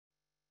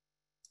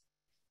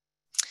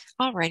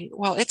Alrighty,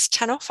 well, it's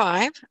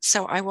 10:05,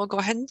 so I will go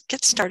ahead and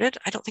get started.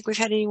 I don't think we've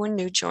had anyone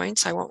new join,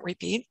 so I won't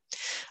repeat.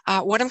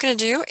 What I'm going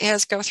to do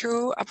is go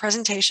through a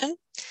presentation,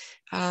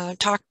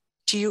 talk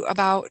to you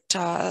about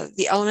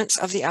the elements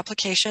of the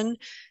application,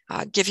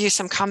 give you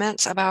some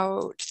comments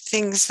about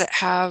things that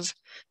have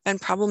been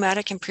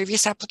problematic in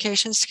previous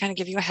applications to kind of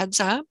give you a heads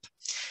up.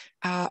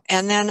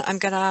 And then I'm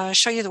going to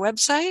show you the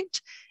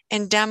website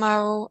and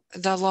demo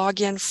the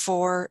login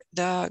for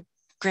the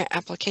grant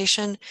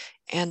application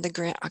and the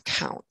grant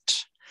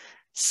account.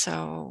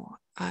 So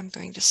I'm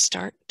going to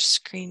start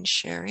screen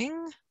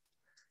sharing.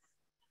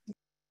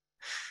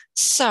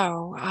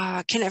 So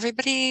can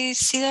everybody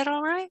see that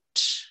all right?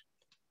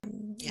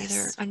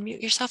 Yes. Either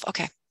unmute yourself.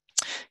 Okay,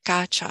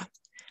 gotcha.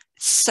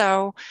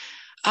 So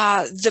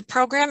the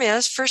program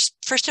is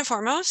first and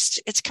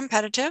foremost, it's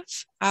competitive.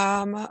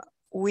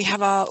 We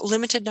have a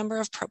limited number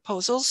of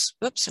proposals.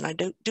 Oops, and I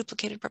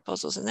duplicated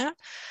proposals in that.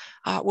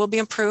 Will be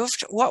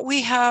improved. What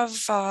we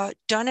have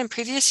done in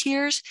previous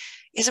years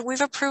is that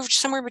we've approved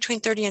somewhere between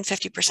 30 and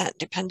 50%,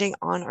 depending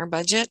on our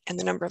budget and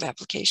the number of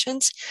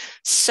applications.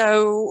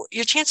 So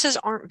your chances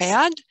aren't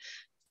bad,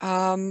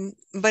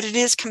 but it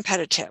is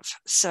competitive.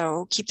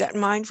 So keep that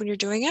in mind when you're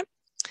doing it.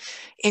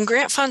 And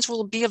grant funds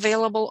will be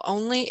available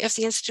only if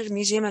the Institute of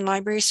Museum and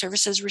Library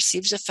Services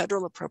receives a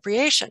federal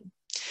appropriation.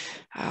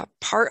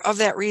 Part of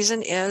that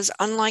reason is,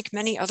 unlike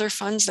many other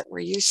funds that we're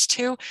used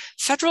to,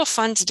 federal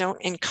funds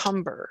don't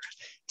encumber.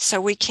 So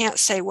we can't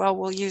say, well,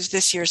 we'll use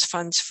this year's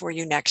funds for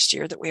you next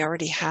year that we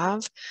already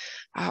have.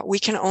 We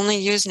can only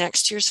use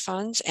next year's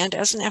funds. And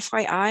as an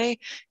FYI,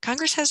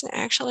 Congress hasn't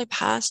actually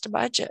passed a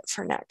budget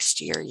for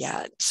next year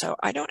yet. So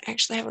I don't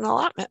actually have an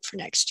allotment for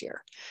next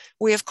year.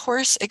 We, of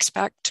course,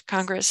 expect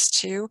Congress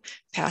to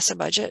pass a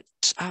budget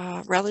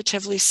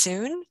relatively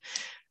soon.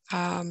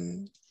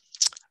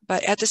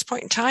 But at this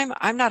point in time,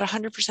 I'm not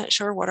 100%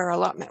 sure what our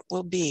allotment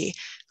will be.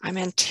 I'm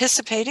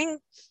anticipating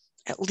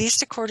at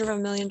least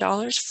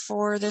 $250,000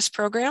 for this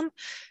program.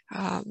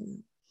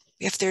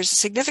 If there's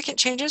significant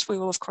changes, we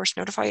will of course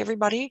notify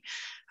everybody,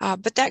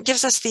 but that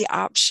gives us the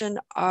option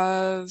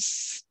of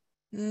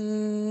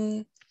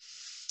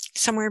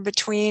somewhere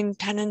between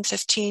 10 and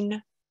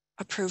 15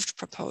 approved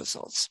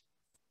proposals.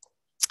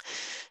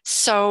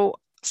 So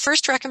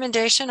first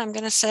recommendation I'm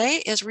going to say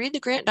is read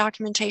the grant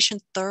documentation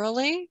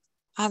thoroughly.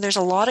 There's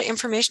a lot of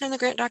information in the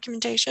grant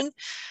documentation.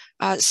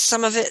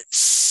 Some of it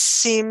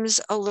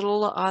seems a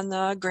little on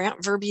the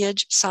grant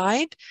verbiage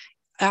side.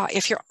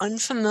 If you're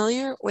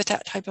unfamiliar with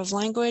that type of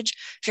language,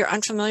 if you're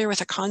unfamiliar with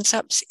the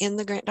concepts in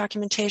the grant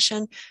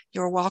documentation,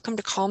 you're welcome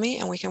to call me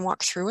and we can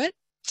walk through it.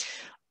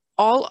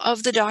 All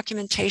of the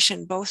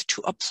documentation, both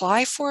to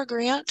apply for a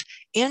grant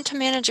and to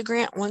manage a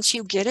grant once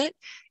you get it,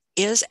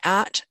 is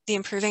at the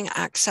Improving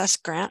Access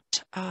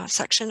Grant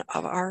section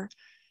of our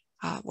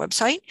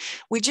website.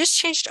 We just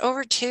changed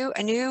over to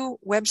a new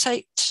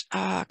website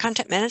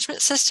content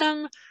management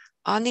system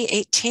on the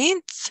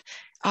 18th.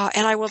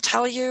 And I will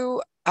tell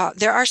you,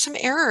 there are some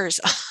errors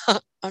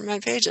on my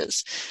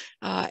pages.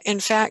 In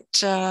fact,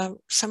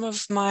 some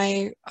of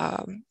my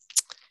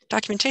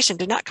documentation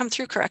did not come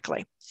through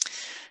correctly.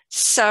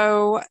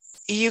 So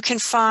you can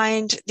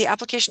find the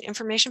application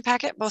information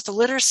packet, both the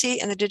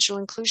literacy and the digital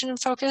inclusion in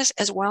focus,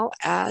 as well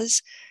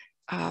as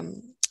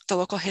the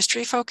local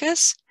history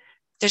focus.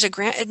 There's a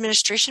grant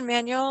administration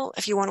manual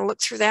if you want to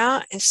look through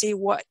that and see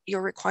what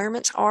your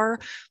requirements are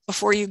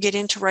before you get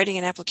into writing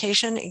an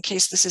application, in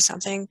case this is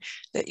something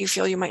that you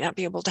feel you might not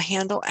be able to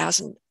handle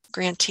as a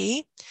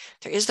grantee.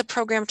 There is the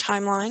program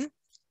timeline.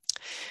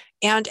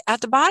 And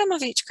at the bottom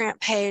of each grant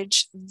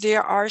page,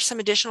 there are some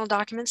additional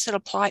documents that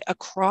apply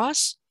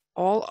across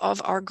all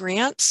of our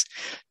grants.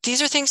 These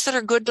are things that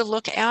are good to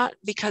look at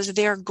because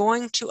they're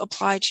going to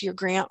apply to your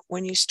grant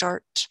when you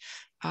start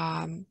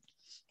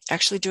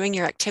actually doing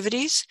your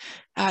activities.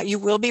 You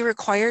will be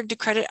required to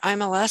credit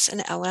IMLS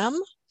and LM.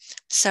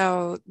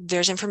 So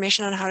there's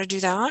information on how to do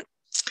that.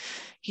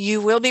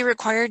 You will be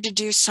required to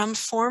do some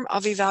form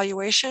of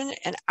evaluation,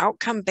 and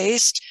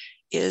outcome-based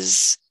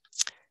is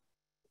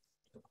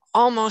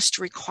almost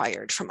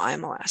required from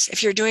IMLS.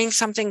 If you're doing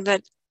something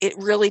that it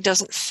really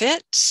doesn't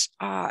fit,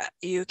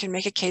 you can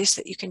make a case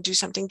that you can do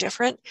something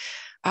different.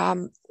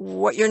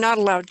 What you're not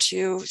allowed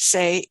to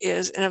say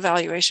is an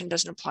evaluation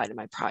doesn't apply to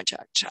my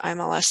project.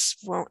 IMLS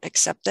won't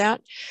accept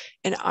that.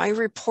 And I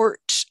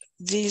report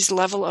these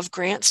level of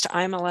grants to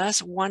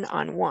IMLS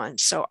one-on-one.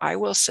 So I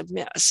will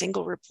submit a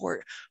single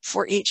report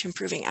for each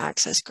Improving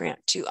Access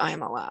grant to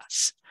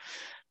IMLS.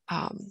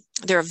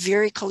 They're a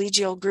very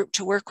collegial group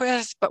to work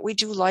with, but we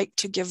do like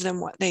to give them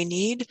what they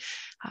need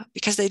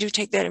because they do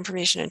take that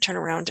information and turn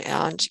around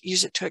and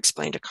use it to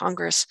explain to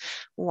Congress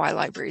why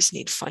libraries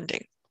need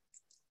funding.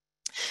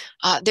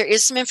 There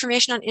is some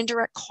information on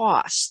indirect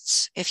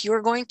costs. If you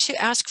are going to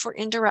ask for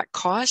indirect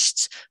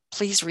costs,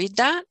 please read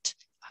that.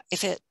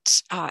 If it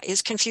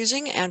is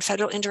confusing, and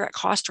federal indirect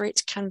cost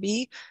rates can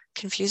be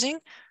confusing,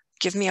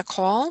 give me a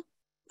call.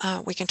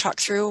 We can talk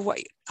through what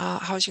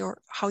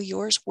how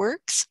yours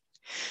works.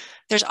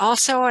 There's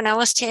also an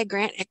LSTA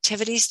grant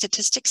activity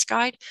statistics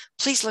guide.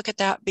 Please look at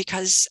that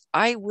because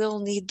I will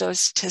need those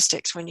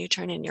statistics when you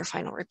turn in your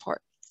final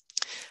report.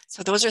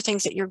 So those are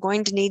things that you're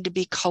going to need to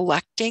be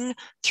collecting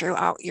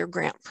throughout your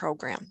grant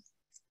program.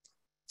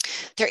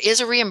 There is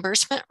a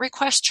reimbursement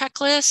request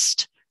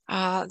checklist.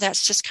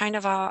 That's just kind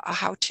of a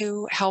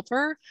how-to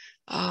helper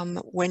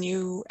when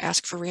you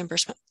ask for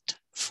reimbursement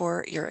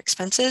for your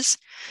expenses.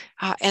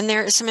 And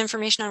there is some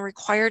information on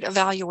required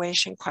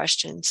evaluation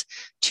questions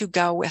to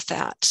go with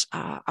that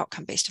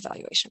outcome-based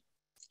evaluation.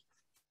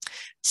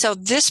 So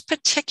this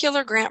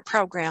particular grant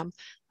program,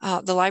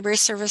 the library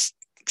service,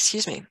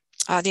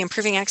 the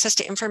Improving Access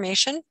to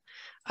Information,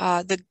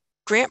 the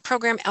grant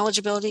program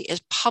eligibility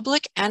is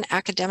public and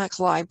academic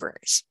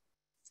libraries.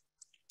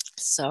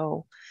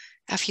 So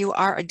if you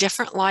are a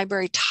different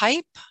library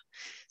type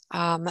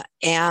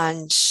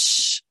and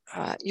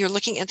you're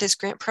looking at this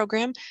grant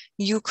program,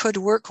 you could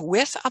work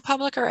with a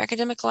public or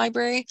academic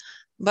library,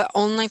 but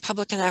only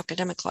public and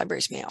academic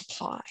libraries may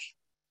apply.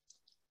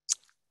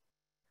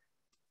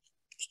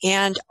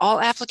 And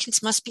all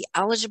applicants must be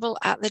eligible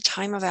at the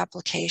time of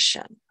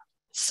application.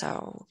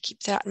 So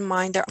keep that in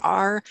mind. There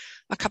are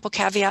a couple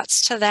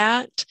caveats to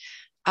that.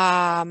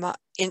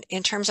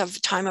 In terms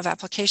of time of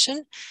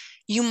application,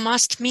 you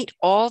must meet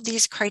all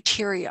these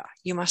criteria.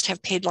 You must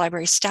have paid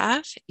library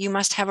staff. You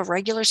must have a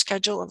regular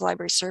schedule of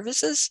library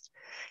services.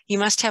 You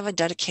must have a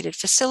dedicated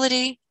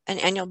facility, an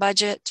annual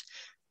budget,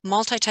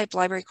 multi-type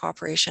library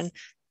cooperation.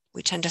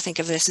 We tend to think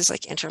of this as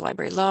like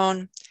interlibrary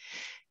loan.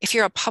 If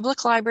you're a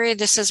public library,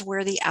 this is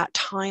where the at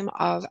time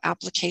of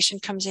application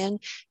comes in.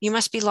 You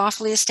must be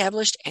lawfully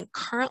established and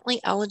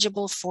currently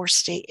eligible for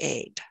state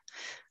aid.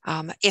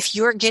 If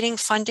you're getting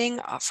funding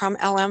from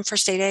LM for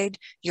state aid,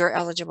 you're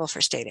eligible for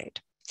state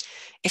aid.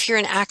 If you're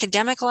an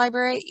academic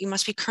library, you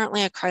must be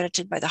currently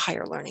accredited by the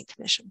Higher Learning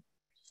Commission.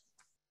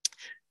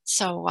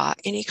 So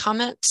any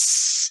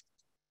comments?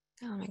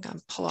 Oh, I'm going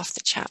to pull off the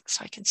chat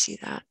so I can see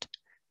that.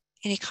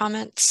 Any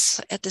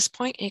comments at this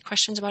point? Any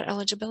questions about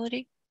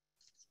eligibility?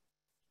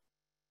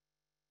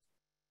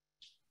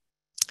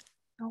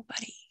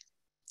 Nobody.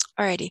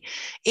 Alrighty.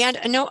 And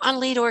a note on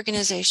lead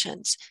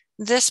organizations.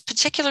 This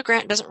particular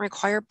grant doesn't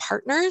require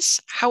partners.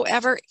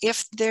 However,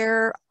 if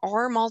there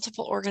are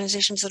multiple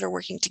organizations that are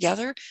working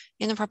together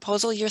in the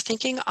proposal you're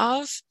thinking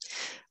of,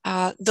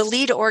 the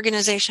lead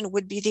organization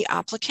would be the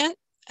applicant,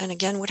 and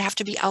again, would have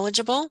to be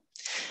eligible.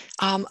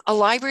 A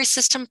library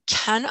system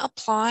can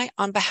apply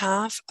on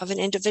behalf of an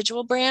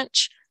individual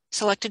branch,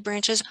 selected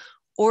branches,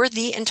 or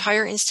the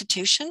entire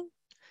institution.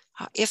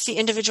 If the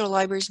individual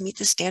libraries meet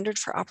the standard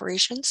for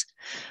operations.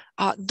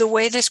 The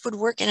way this would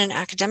work in an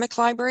academic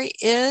library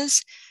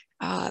is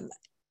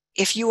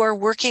if you are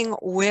working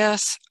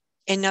with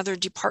another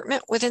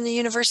department within the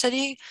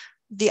university,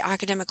 the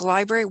academic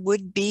library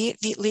would be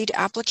the lead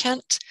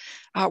applicant.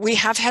 We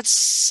have had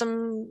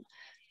some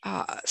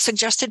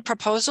suggested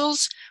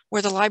proposals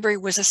where the library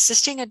was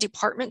assisting a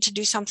department to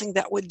do something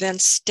that would then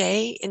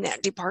stay in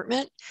that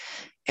department.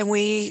 And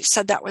we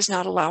said that was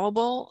not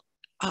allowable.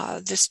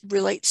 This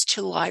relates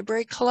to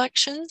library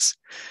collections.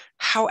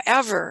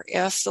 However,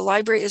 if the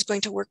library is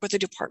going to work with a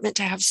department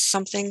to have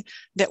something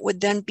that would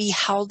then be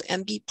held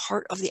and be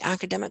part of the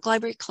academic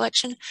library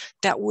collection,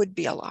 that would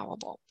be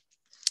allowable.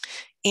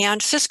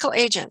 And fiscal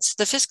agents.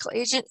 The fiscal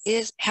agent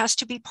has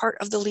to be part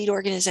of the lead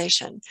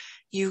organization.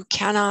 You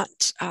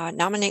cannot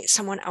nominate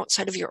someone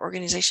outside of your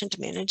organization to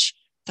manage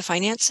the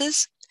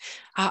finances.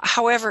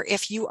 However,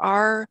 if you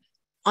are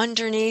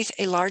underneath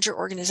a larger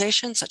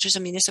organization, such as a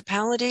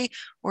municipality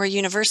or a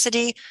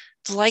university,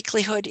 the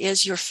likelihood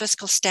is your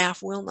fiscal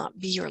staff will not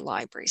be your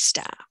library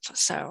staff.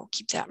 So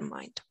keep that in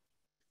mind.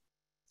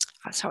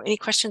 So any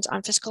questions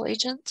on fiscal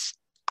agents?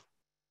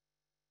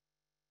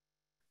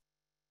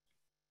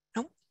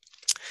 No?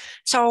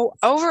 So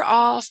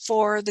overall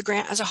for the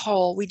grant as a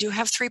whole, we do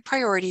have 3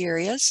 priority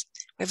areas.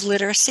 We have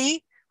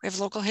literacy, we have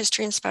local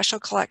history and special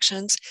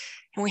collections,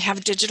 and we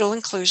have digital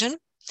inclusion.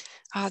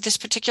 This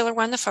particular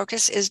one, the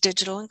focus is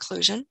digital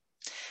inclusion.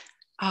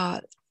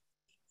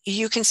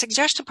 You can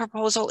suggest a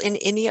proposal in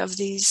any of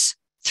these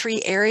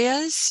 3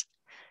 areas.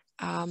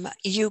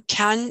 You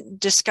can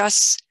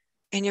discuss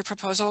in your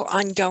proposal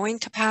ongoing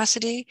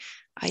capacity,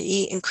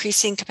 i.e.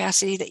 increasing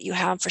capacity that you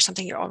have for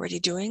something you're already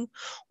doing,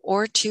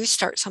 or to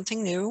start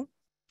something new.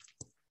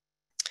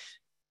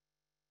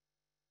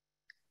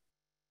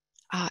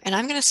 And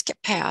I'm going to skip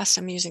past,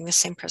 I'm using the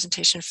same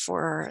presentation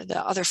for the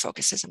other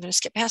focuses. I'm going to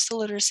skip past the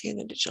literacy and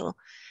the digital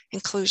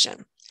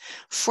inclusion.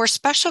 For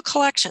special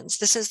collections,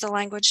 this is the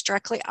language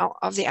directly out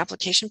of the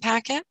application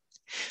packet.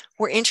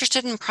 We're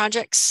interested in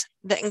projects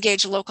that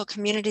engage local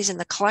communities in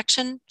the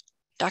collection,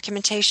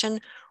 documentation,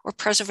 or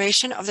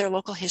preservation of their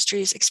local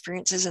histories,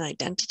 experiences, and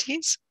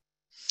identities.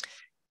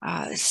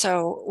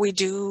 So we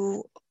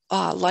do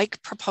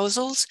like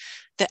proposals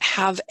that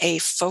have a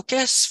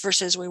focus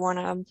versus we want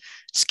to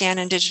scan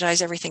and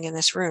digitize everything in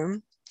this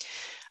room.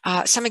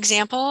 Some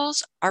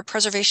examples are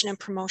preservation and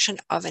promotion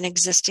of an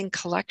existing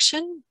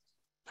collection.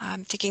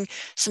 I'm thinking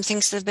some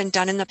things that have been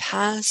done in the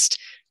past.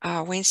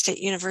 Wayne State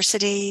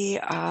University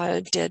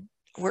did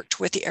worked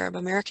with the Arab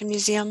American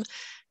Museum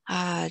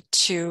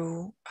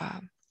to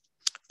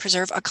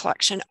preserve a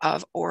collection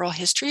of oral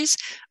histories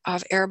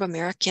of Arab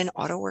American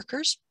auto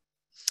workers.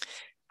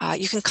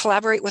 You can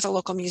collaborate with a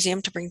local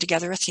museum to bring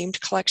together a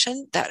themed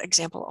collection. That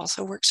example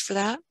also works for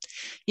that.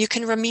 You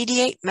can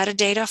remediate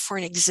metadata for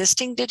an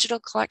existing digital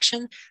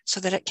collection so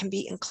that it can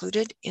be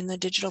included in the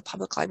Digital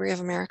Public Library of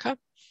America.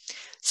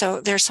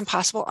 So there's some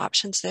possible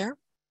options there.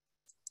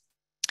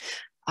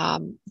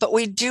 But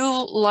we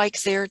do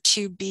like there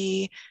to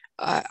be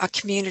a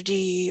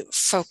community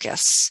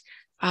focus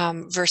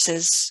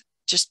versus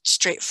just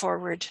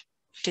straightforward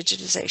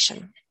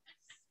digitization.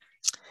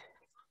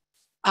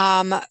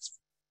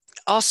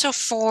 Also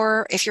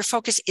if your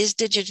focus is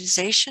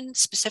digitization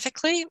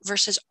specifically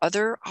versus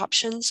other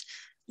options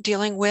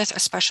dealing with a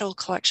special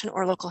collection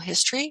or local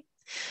history,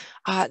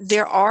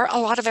 there are a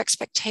lot of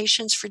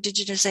expectations for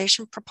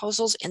digitization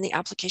proposals in the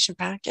application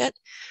packet.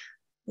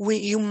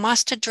 You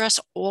must address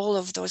all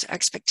of those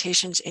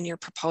expectations in your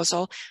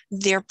proposal.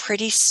 They're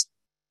pretty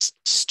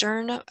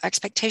stern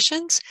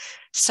expectations.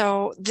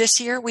 So this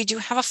year we do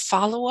have a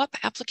follow-up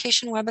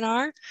application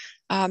webinar.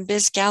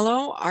 Biz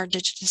Gallo, our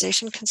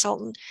digitization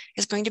consultant,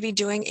 is going to be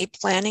doing a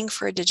planning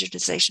for a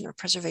digitization or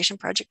preservation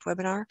project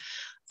webinar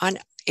on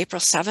April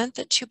 7th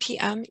at 2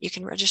 p.m. You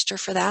can register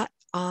for that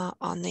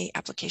on the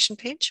application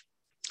page.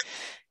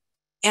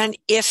 And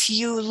if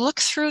you look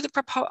through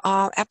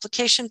the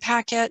application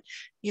packet,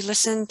 you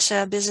listen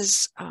to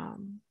Biz's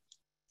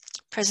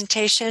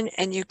presentation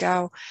and you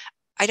go,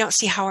 I don't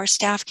see how our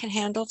staff can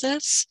handle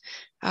this.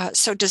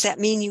 So does that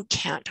mean you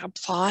can't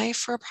apply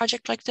for a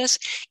project like this?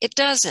 It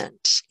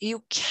doesn't.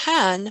 You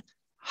can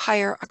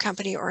hire a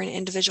company or an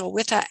individual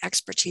with that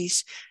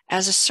expertise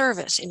as a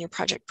service in your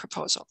project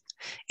proposal.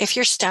 If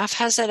your staff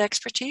has that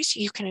expertise,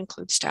 you can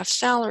include staff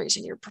salaries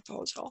in your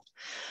proposal.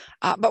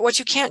 But what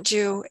you can't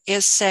do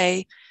is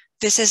say,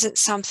 this isn't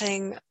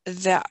something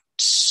that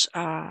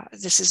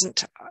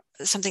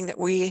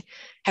we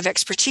have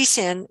expertise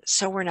in,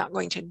 so we're not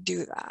going to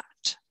do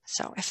that.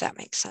 So if that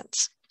makes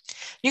sense.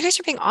 You guys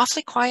are being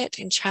awfully quiet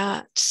in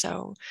chat,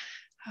 so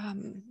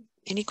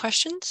any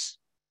questions?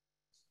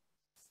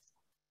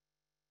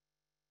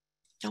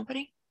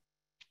 Nobody?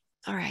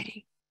 All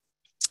righty.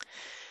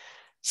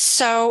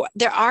 So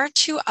there are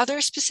two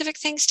other specific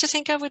things to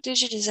think of with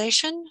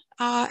digitization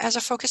as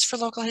a focus for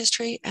local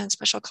history and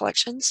special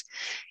collections.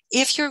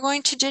 If you're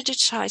going to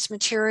digitize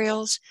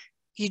materials,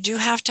 you do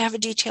have to have a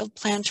detailed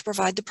plan to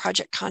provide the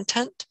project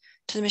content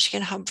to the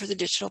Michigan Hub for the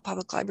Digital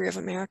Public Library of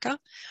America.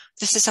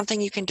 This is something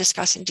you can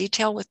discuss in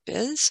detail with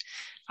Biz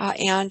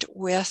and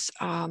with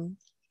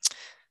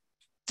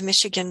the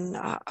Michigan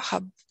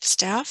Hub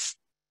staff.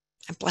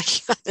 I'm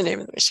blanking on the name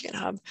of the Michigan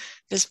Hub.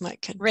 Biz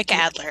might could. Rick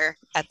Adler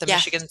at the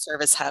Michigan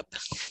Service Hub.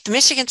 The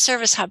Michigan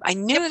Service Hub. I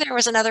knew there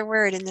was another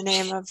word in the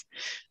name of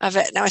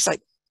it. Now it's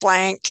like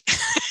blank.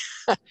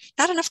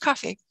 Not enough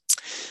coffee.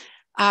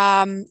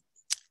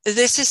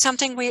 This is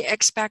something we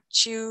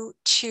expect you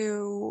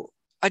to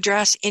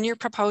address in your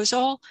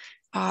proposal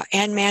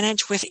and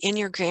manage within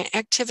your grant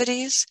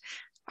activities.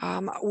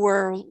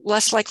 We're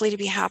less likely to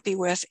be happy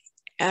with,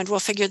 and we'll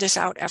figure this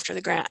out after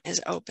the grant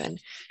is open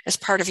as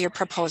part of your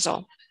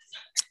proposal.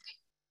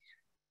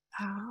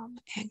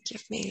 And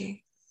give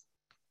me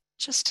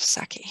just a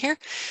second here.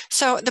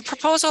 So the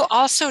proposal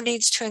also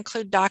needs to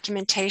include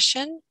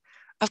documentation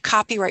of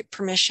copyright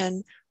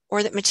permission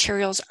or that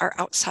materials are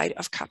outside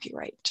of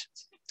copyright.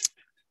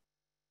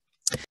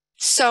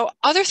 So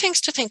other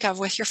things to think of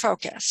with your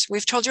focus.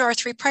 We've told you our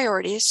three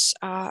priorities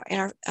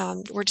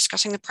we're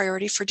discussing the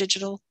priority for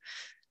digital,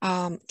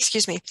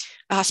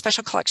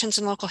 special collections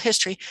and local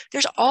history.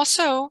 There's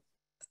also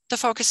the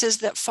focuses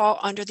that fall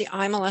under the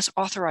IMLS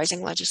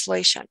authorizing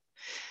legislation.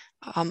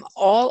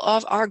 All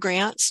of our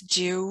grants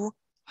do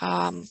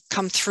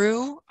come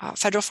through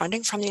federal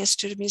funding from the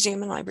Institute of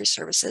Museum and Library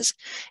Services.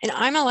 And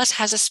IMLS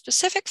has a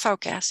specific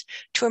focus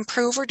to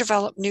improve or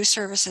develop new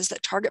services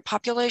that target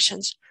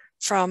populations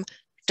from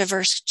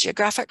diverse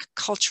geographic,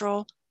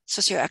 cultural,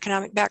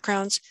 socioeconomic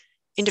backgrounds,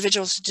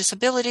 individuals with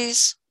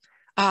disabilities,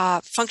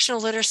 functional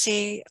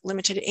literacy,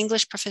 limited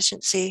English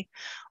proficiency,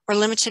 or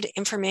limited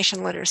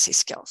information literacy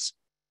skills.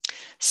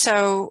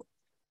 So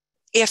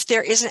if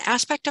there is an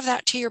aspect of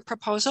that to your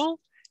proposal,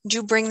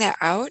 do bring that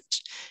out.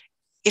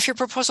 If your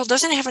proposal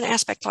doesn't have an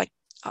aspect like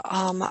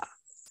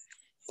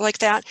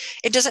that,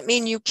 it doesn't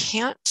mean you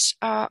can't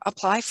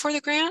apply for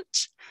the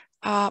grant,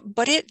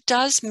 but it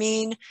does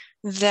mean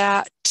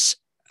that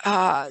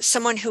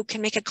someone who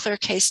can make a clear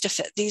case to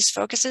fit these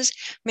focuses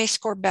may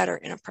score better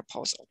in a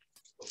proposal.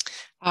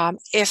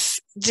 If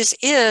this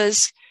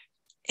is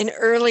an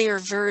earlier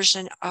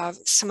version of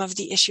some of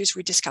the issues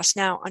we discuss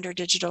now under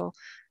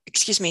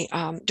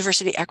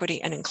diversity,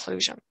 equity, and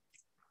inclusion.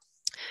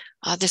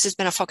 This has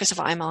been a focus of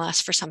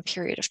IMLS for some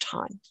period of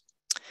time.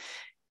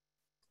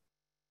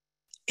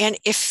 And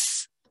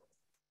if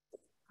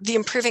the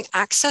improving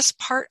access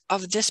part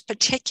of this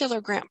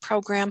particular grant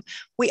program,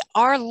 we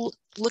are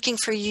looking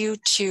for you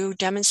to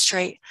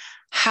demonstrate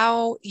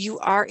how you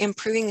are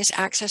improving this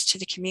access to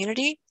the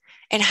community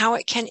and how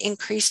it can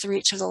increase the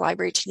reach of the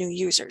library to new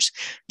users.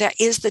 That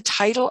is the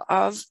title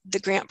of the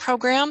grant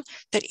program,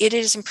 that it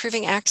is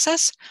improving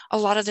access. A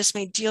lot of this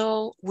may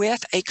deal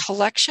with a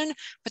collection,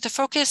 but the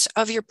focus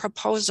of your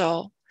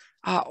proposal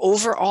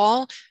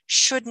overall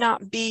should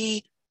not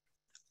be,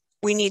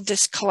 we need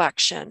this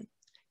collection.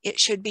 It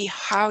should be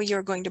how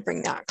you're going to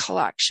bring that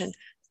collection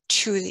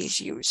to these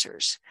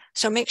users.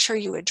 So make sure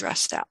you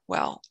address that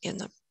well in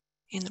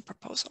the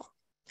proposal.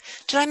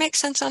 Did I make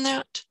sense on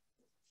that?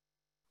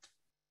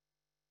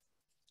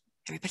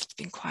 Everybody's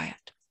been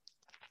quiet.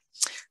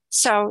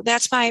 So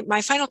that's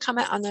my final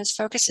comment on those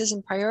focuses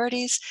and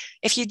priorities.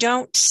 If you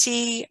don't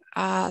see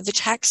the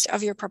text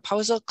of your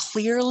proposal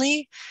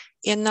clearly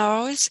in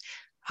those,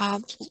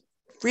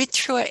 read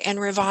through it and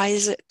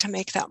revise it to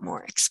make that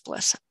more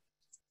explicit.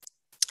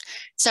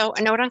 So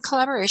a note on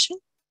collaboration.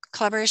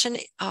 Collaboration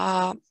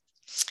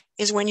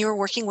is when you're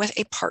working with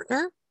a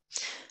partner.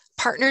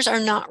 Partners are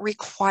not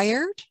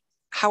required.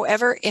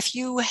 However, if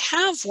you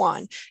have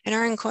one and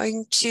are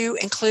going to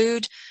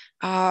include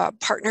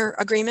partner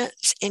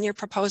agreements in your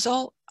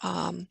proposal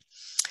and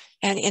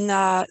in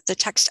the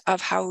text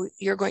of how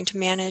you're going to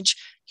manage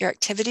your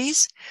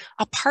activities,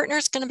 a partner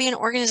is going to be an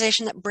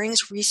organization that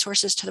brings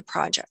resources to the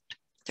project.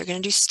 They're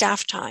going to do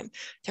staff time.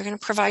 They're going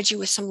to provide you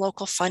with some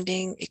local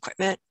funding,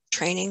 equipment,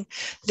 training.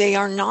 They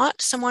are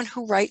not someone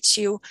who writes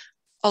you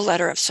a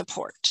letter of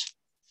support.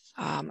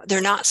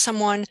 They're not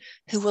someone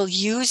who will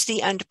use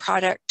the end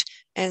product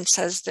and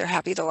says they're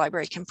happy the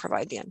library can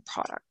provide the end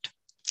product.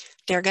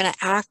 They're going to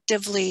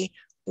actively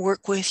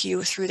work with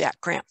you through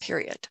that grant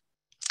period.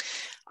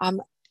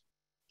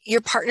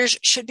 Your partners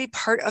should be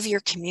part of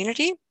your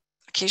community.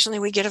 Occasionally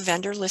we get a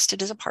vendor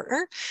listed as a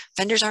partner.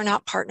 Vendors are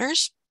not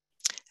partners.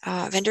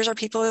 Vendors are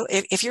people,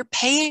 if you're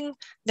paying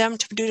them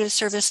to do the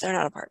service, they're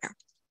not a partner.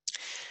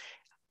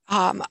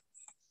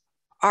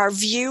 Our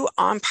view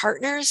on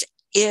partners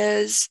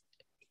is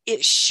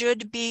it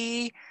should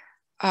be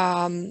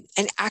an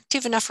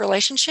active enough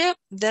relationship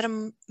that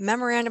a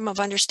memorandum of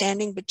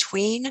understanding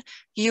between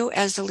you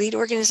as the lead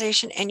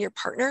organization and your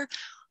partner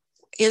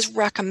is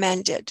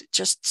recommended,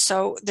 just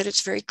so that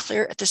it's very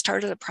clear at the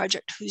start of the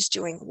project who's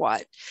doing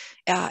what.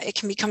 It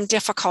can become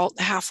difficult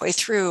halfway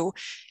through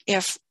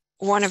if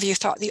one of you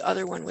thought the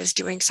other one was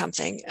doing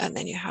something, and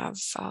then you have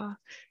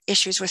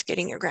issues with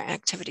getting your grant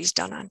activities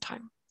done on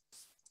time.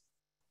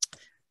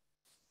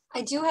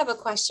 I do have a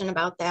question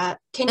about that.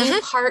 Can you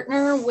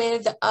partner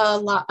with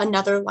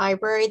another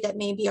library that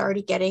may be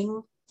already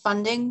getting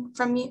funding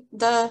from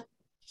the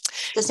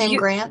same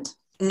grant?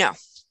 No.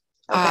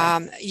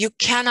 Okay. You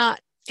cannot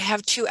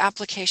have two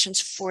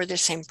applications for the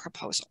same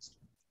proposal,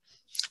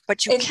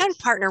 but you can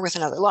partner with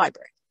another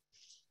library.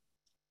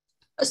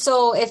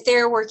 So if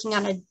they're working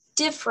on a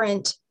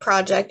different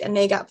project and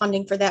they got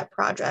funding for that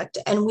project,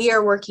 and we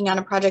are working on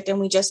a project and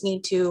we just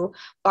need to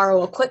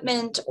borrow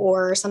equipment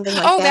or something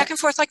like that. Oh, back and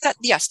forth like that?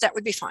 Yes, that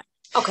would be fine.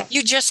 Okay.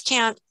 You just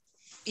can't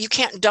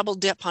double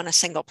dip on a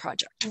single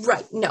project.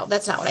 Right. No,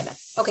 that's not what I meant.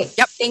 Okay.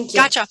 Yep. Thank you.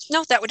 Gotcha.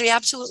 No, that would be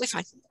absolutely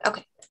fine.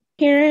 Okay.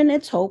 Karen,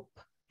 it's Hope.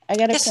 I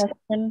got a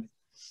question.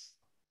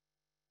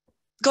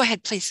 Go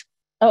ahead, please.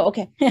 Oh,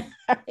 okay. I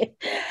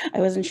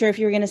wasn't sure if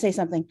you were going to say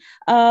something.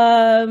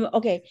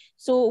 Okay.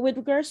 So with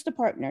regards to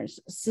partners,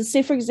 so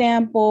say, for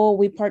example,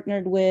 we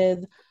partnered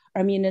with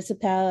our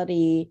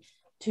municipality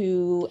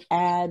to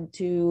add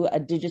to a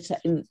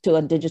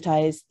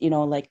digitized,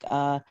 like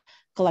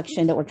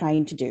collection that we're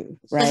trying to do,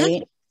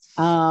 right?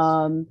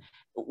 And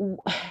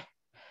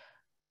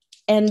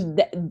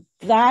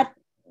that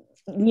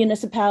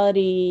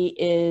municipality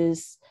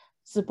is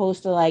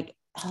supposed to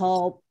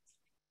help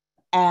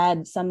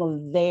add some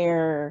of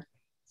their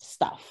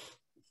stuff,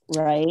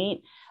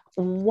 right?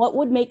 What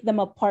would make them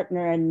a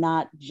partner and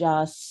not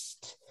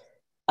just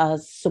a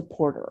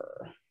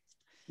supporter?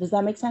 Does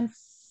that make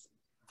sense?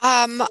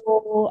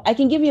 So I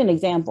can give you an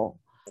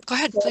example. Go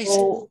ahead, please.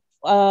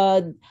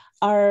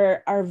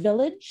 Our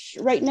village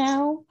right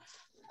now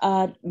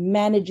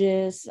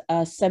manages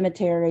a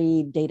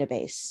cemetery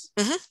database.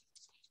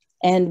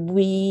 And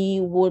we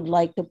would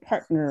like to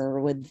partner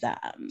with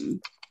them.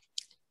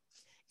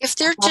 If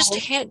they're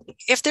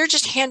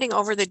just handing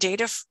over the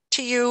data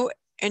to you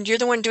and you're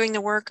the one doing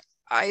the work,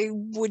 I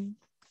would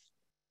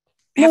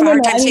have a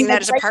hard time seeing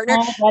that as a partner.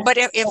 But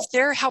if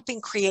they're helping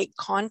create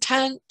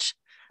content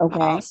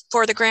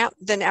for the grant,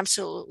 then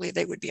absolutely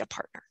they would be a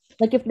partner.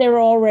 Like if they're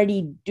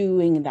already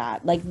doing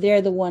that, like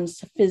they're the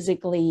ones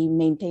physically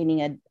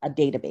maintaining a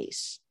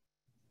database.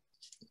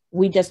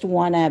 We just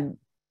want to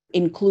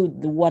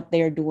include what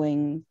they're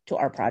doing to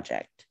our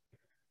project.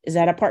 Is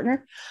that a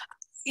partner?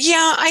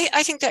 Yeah,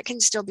 I think that can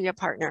still be a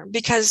partner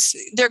because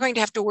they're going to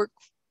have to work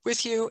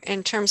with you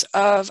in terms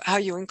of how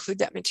you include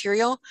that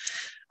material.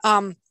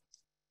 It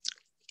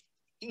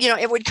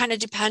would kind of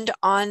depend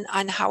on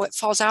how it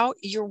falls out.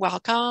 You're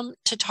welcome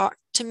to talk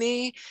to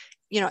me,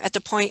 at the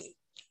point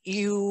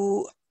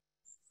you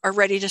are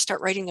ready to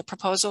start writing the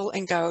proposal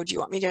and go, do you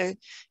want me to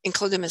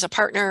include them as a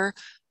partner?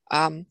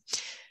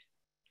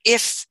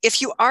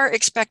 If you are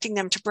expecting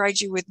them to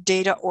provide you with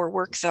data or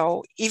work,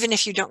 though, even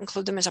if you don't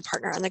include them as a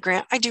partner on the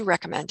grant, I do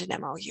recommend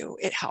an MOU.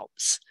 It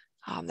helps.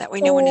 That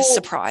way no one is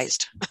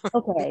surprised.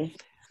 Okay.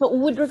 But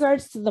with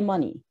regards to the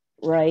money,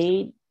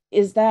 right?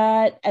 Is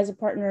that, as a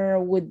partner,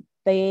 would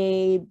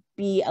they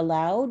be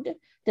allowed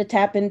to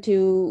tap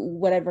into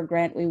whatever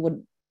grant we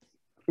would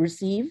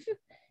receive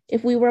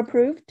if we were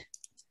approved?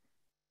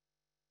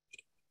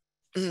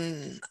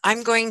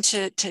 I'm going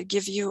to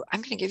give you a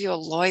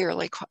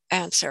lawyerly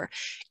answer.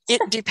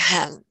 It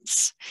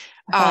depends.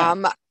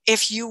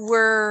 If you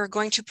were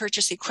going to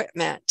purchase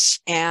equipment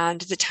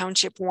and the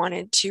township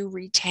wanted to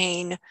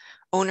retain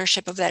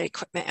ownership of that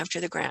equipment after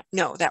the grant,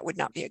 no, that would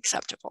not be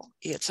acceptable.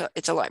 It's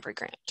a library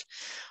grant.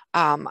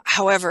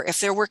 However, if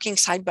they're working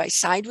side by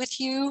side with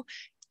you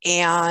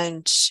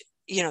and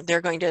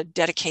they're going to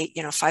dedicate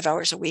 5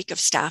 hours a week of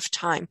staff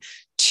time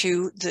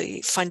to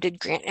the funded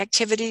grant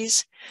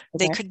activities,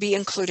 they could be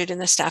included in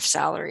the staff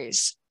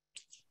salaries.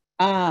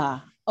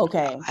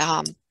 Okay.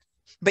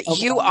 But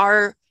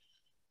you're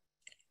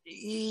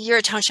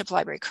a township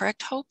library,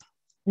 correct, Hope?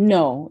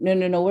 No,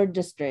 we're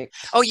district.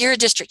 Oh, you're a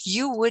district.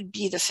 You would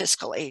be the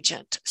fiscal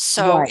agent.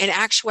 So in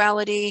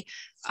actuality,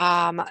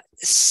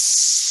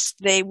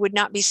 they would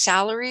not be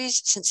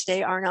salaries since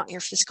they are not your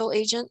fiscal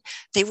agent.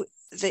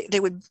 They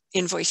would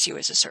invoice you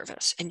as a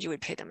service and you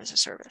would pay them as a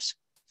service.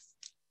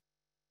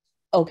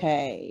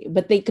 Okay,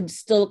 but they could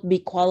still be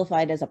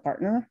qualified as a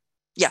partner?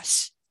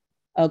 Yes.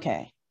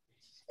 Okay.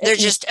 They're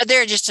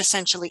just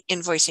essentially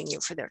invoicing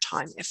you for their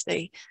time if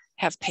they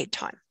have paid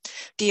time.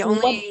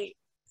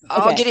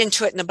 I'll get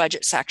into it in the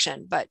budget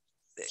section, but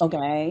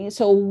okay.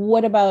 So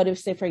what about if,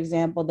 say, for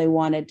example, they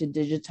wanted to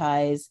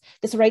digitize,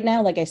 because right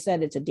now, like I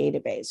said, it's a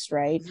database,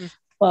 right? Mm-hmm.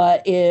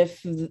 But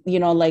if,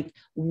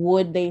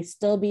 would they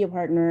still be a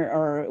partner,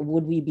 or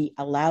would we be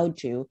allowed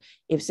to,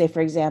 if, say,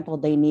 for example,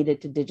 they needed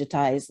to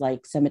digitize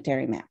like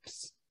cemetery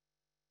maps?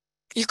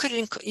 You could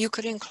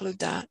include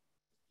that.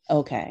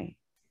 Okay.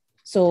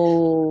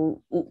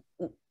 So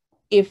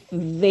if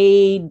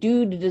they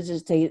do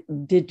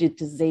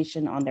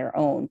digitization on their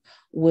own,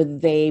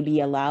 would they be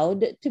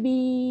allowed to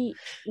be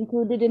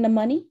included in the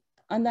money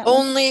on that?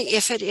 Only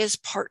if it is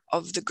part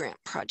of the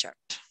grant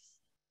project.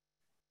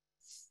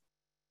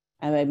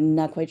 I'm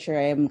not quite sure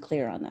I am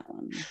clear on that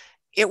one.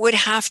 It would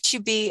have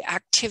to be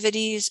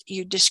activities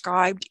you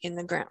described in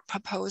the grant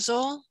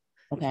proposal.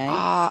 Okay.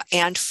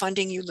 And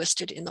funding you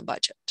listed in the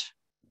budget.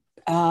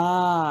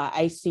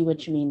 I see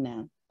what you mean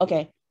now.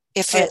 Okay.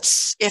 If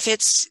it's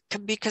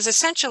because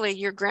essentially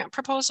your grant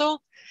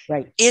proposal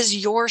is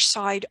your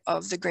side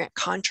of the grant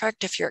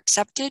contract if you're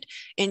accepted,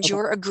 and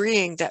you're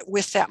agreeing that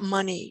with that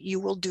money you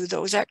will do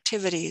those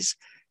activities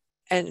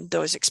and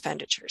those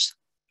expenditures.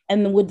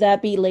 And would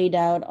that be laid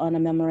out on a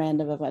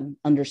memorandum of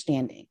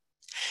understanding?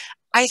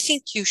 I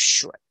think you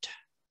should.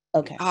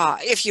 Okay.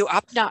 If you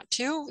opt not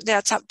to,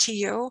 that's up to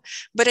you,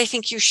 but I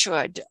think you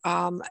should.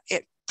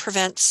 It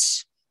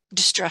prevents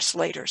distress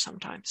later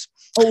sometimes.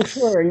 Oh,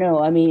 sure. No,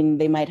 I mean,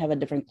 they might have a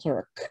different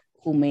clerk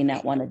who may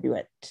not want to do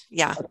it.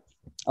 Yeah.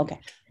 Okay.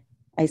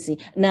 I see.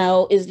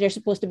 Now, is there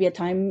supposed to be a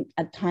time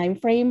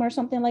frame or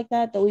something like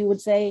that we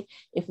would say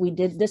if we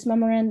did this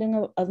memorandum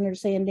of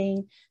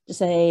understanding, to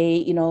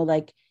say,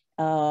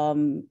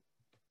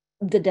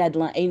 the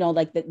deadline,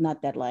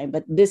 not deadline,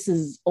 but this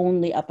is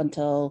only up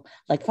until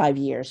like 5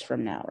 years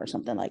from now or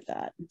something like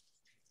that?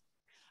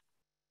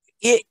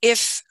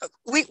 If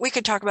we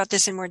could talk about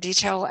this in more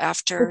detail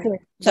after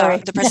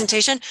the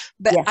presentation,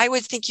 but I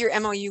would think your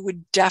MOU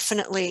would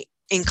definitely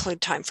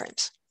include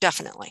timeframes.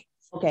 Definitely.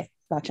 Okay,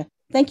 gotcha.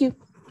 Thank you.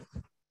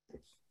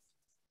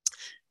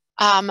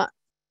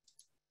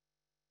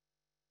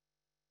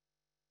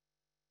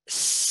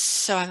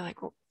 So I'm like,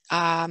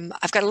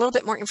 I've got a little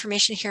bit more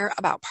information here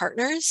about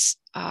partners,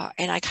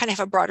 and I kind of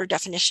have a broader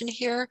definition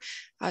here.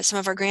 Some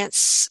of our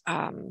grants,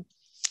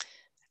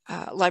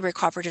 library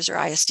cooperatives or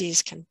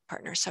ISDs can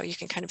partner, so you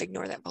can kind of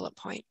ignore that bullet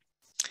point.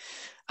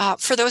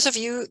 For those of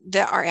you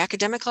that are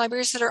academic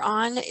libraries that are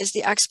on, is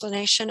the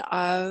explanation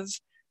of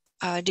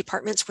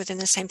departments within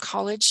the same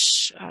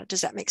college.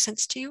 Does that make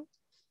sense to you?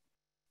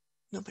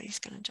 Nobody's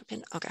going to jump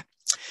in. Okay.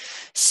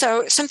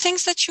 So some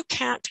things that you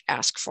can't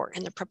ask for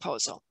in the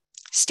proposal.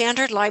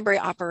 Standard library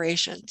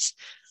operations.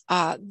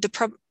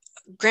 The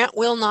grant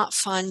will not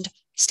fund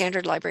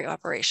standard library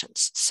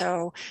operations.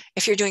 So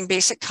if you're doing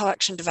basic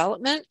collection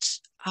development,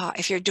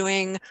 if you're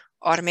doing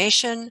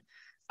automation,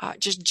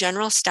 just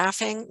general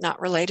staffing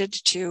not related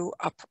to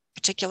a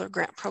particular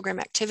grant program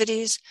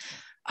activities,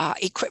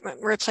 equipment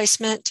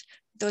replacement,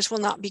 those will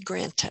not be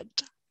granted.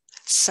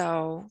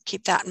 So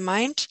keep that in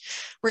mind.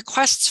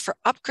 Requests for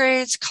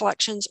upgrades,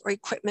 collections, or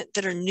equipment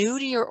that are new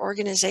to your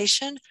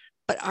organization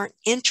but aren't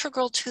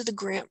integral to the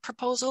grant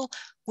proposal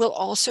will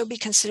also be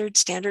considered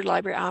standard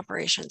library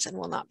operations and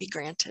will not be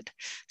granted.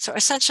 So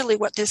essentially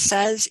what this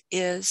says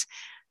is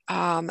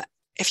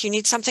if you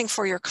need something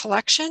for your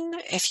collection,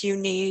 if you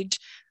need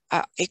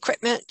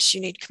equipment, you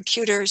need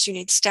computers, you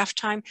need staff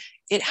time,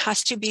 it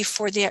has to be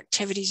for the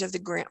activities of the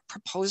grant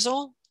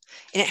proposal,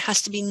 and it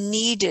has to be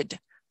needed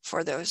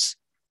for those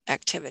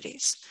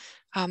activities.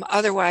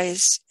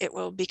 Otherwise, it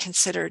will be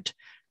considered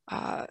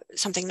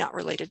something not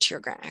related to your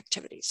grant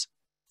activities.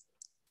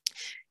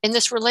 And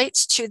this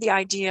relates to the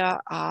idea,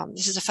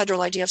 this is a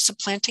federal idea of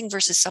supplanting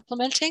versus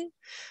supplementing.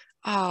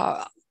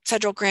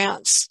 Federal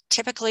grants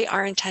typically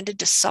are intended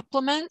to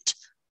supplement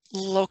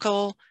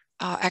local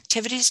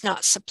activities,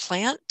 not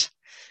supplant.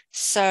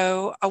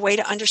 So a way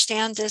to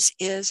understand this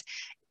is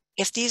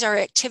if these are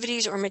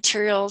activities or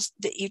materials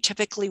that you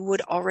typically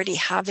would already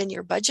have in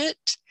your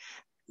budget,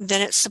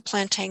 then it's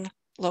supplanting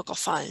local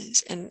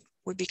funds and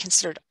would be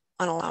considered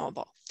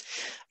unallowable.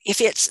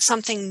 If it's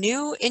something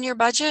new in your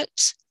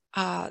budget,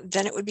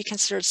 then it would be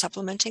considered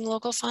supplementing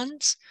local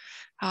funds,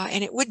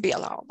 and it would be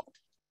allowable.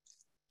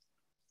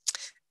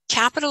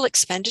 Capital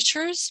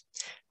expenditures,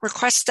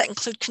 requests that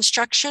include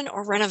construction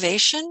or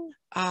renovation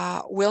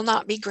will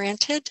not be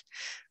granted.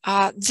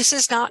 This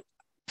is not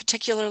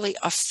particularly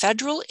a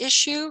federal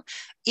issue.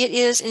 It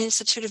is an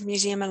Institute of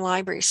Museum and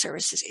Library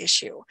Services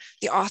issue.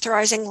 The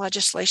authorizing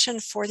legislation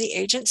for the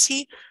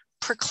agency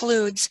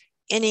precludes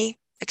any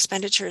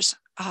expenditures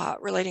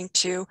relating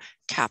to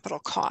capital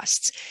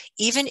costs.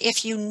 Even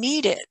if you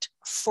need it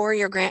for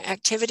your grant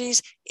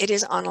activities, it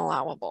is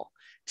unallowable.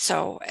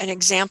 So an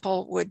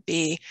example would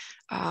be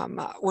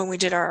when we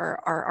did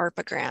our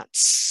ARPA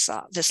grants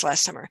this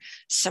last summer,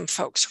 some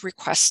folks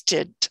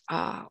requested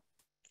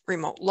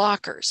remote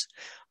lockers.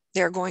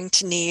 They're going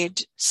to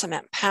need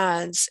cement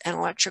pads and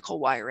electrical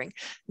wiring.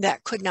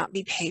 That could not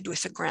be paid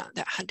with a grant.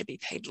 That had to be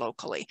paid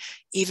locally,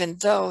 even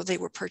though they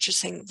were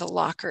purchasing the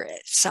locker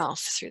itself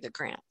through the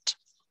grant.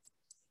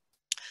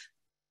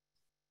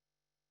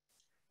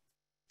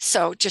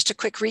 So just a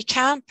quick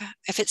recap,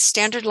 if it's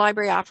standard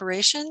library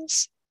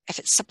operations, if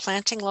it's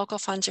supplanting local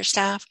funds or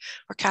staff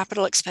or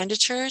capital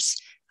expenditures,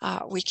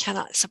 we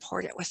cannot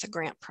support it with a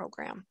grant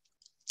program.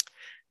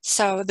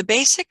 So the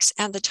basics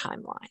and the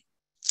timeline.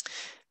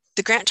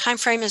 The grant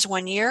timeframe is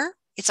 1 year.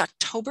 It's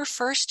October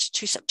 1st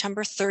to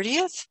September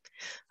 30th.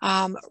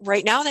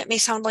 Right now, that may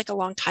sound like a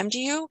long time to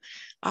you.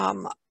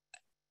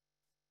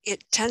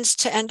 It tends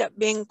to end up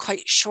being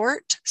quite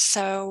short.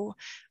 So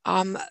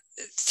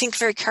think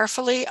very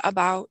carefully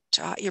about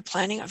your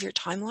planning of your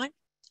timeline.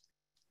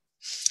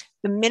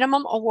 The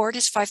minimum award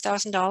is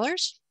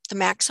 $5,000. The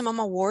maximum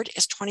award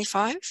is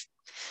 $25,000.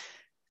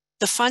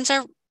 The funds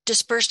are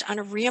dispersed on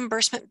a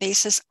reimbursement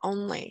basis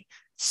only.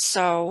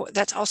 So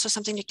that's also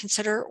something to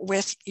consider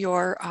with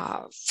your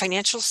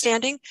financial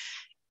standing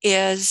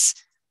is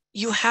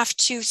you have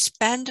to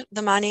spend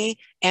the money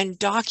and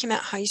document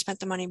how you spent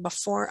the money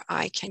before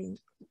I can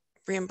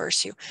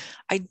reimburse you.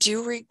 I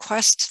do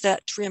request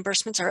that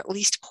reimbursements are at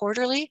least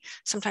quarterly.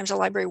 Sometimes a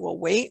library will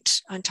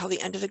wait until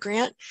the end of the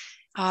grant.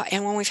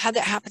 And when we've had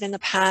that happen in the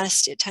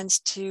past, it tends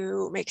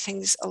to make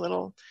things a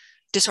little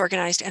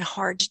disorganized and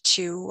hard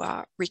to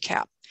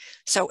recap.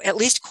 So at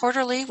least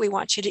quarterly, we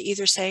want you to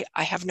either say,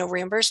 I have no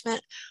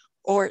reimbursement,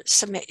 or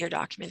submit your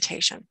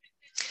documentation.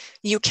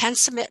 You can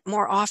submit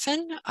more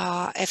often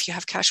if you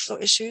have cash flow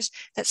issues.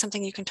 That's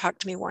something you can talk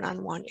to me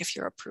one-on-one if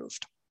you're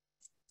approved.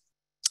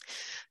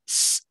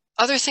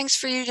 Other things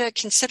for you to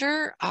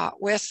consider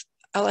with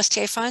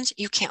LSTA funds,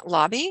 you can't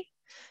lobby.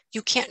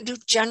 You can't do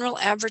general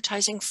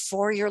advertising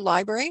for your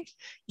library.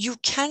 You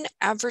can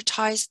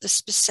advertise the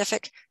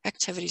specific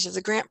activities of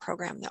the grant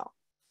program though.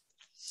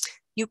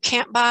 You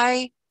can't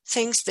buy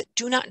things that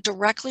do not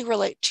directly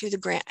relate to the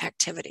grant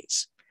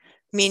activities,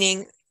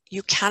 meaning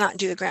you cannot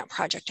do the grant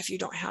project if you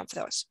don't have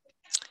those.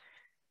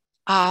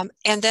 And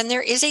then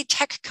there is a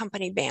tech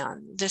company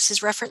ban. This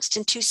is referenced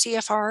in 2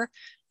 CFR,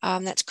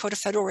 that's Code of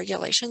Federal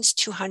Regulations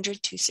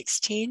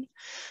 200-216.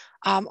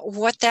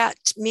 What that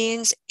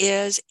means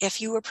is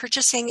if you were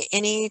purchasing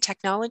any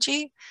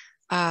technology,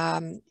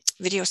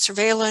 video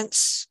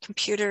surveillance,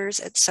 computers,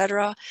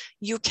 etc.,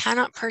 you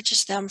cannot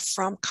purchase them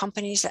from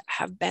companies that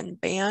have been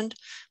banned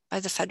by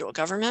the federal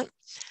government.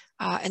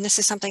 And this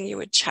is something you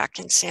would check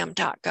in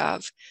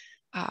sam.gov.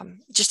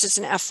 Just as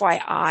an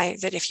FYI,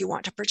 that if you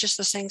want to purchase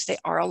those things, they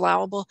are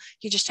allowable.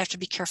 You just have to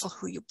be careful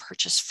who you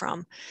purchase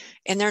from.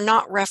 And they're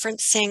not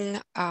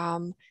referencing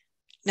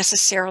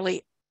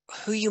necessarily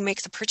who you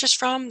make the purchase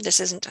from. This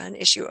isn't an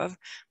issue of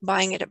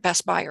buying it at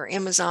Best Buy or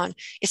Amazon.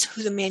 It's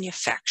who the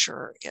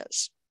manufacturer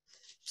is.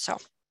 So,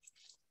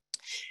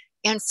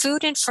 and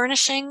food and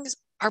furnishings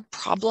are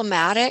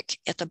problematic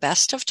at the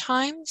best of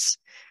times.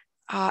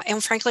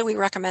 And frankly, we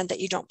recommend that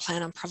you don't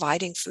plan on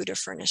providing food or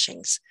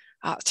furnishings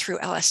through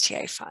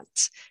LSTA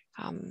funds.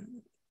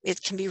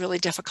 It can be really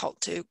difficult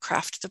to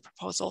craft the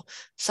proposal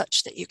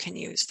such that you can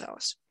use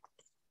those.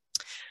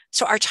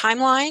 So our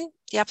timeline,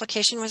 the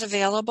application was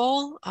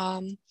available.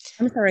 I'm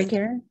sorry,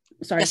 Karen.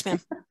 Sorry. Yes,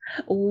 ma'am.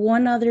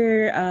 One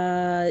other,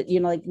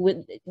 like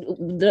with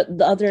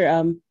the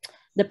other,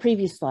 the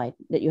previous slide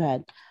that you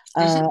had.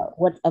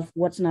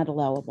 What's not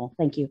allowable?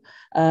 Thank you.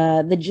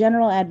 The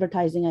general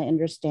advertising, I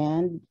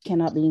understand,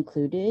 cannot be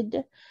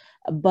included,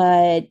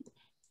 but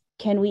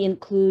can we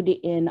include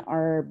in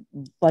our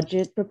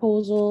budget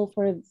proposal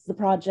for the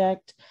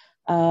project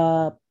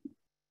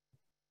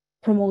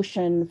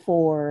promotion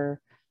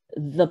for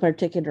the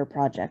particular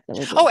project that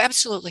we're doing? Oh,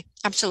 absolutely,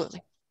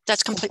 absolutely.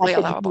 That's completely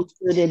allowable.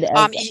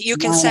 You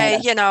can say,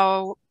 you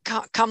know,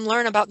 come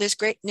learn about this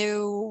great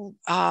new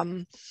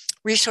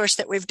resource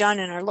that we've done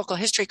in our local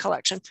history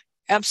collection.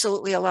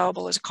 Absolutely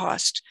allowable as a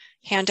cost.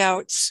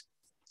 Handouts,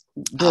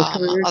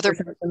 other, or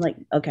something like,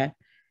 okay.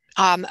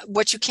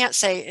 What you can't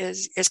say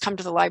is come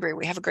to the library.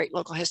 We have a great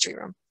local history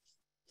room.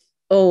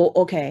 Oh,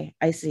 okay,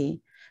 I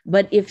see.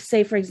 But if,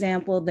 say, for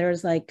example,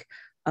 there's like,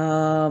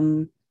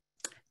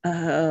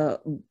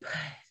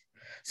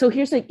 so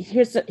here's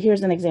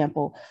an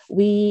example.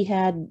 We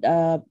had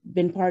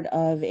been part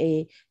of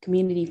a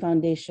community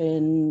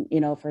foundation,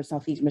 you know, for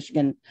Southeast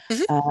Michigan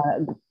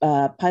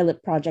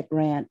pilot project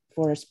grant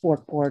for a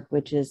sport port,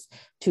 which is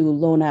to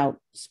loan out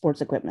sports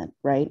equipment,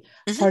 right?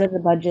 Part of the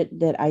budget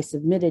that I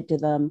submitted to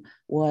them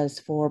was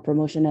for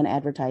promotion and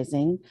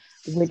advertising,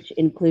 which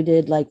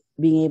included like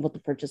being able to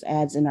purchase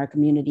ads in our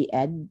community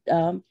ed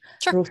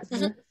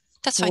brochure.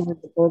 That's fine.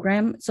 The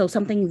program. So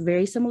something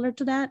very similar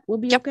to that will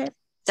be okay?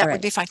 That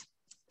would be fine.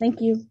 Thank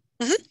you.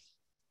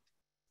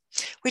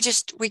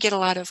 We get a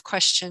lot of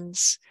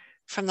questions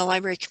from the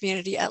library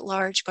community at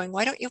large going,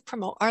 why don't you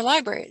promote our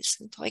libraries?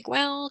 And like,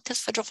 well, because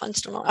federal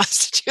funds don't allow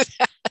us to do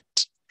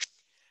that.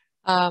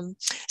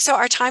 So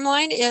our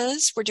timeline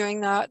is we're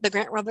doing the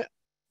grant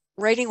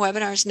writing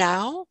webinars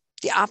now.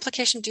 The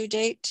application due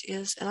date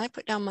is, and I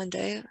put down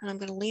Monday, and I'm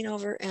going to lean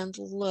over and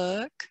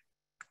look.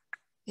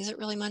 Is it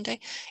really Monday?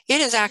 It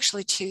is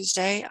actually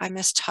Tuesday. I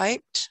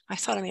mistyped. I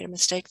thought I made a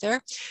mistake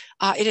there.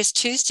 It is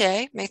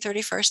Tuesday, May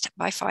 31st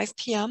by 5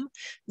 p.m.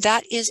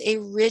 That is a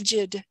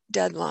rigid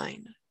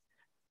deadline.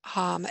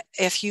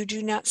 If you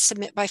do not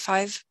submit by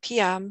 5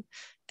 p.m.,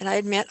 and I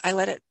admit I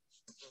let it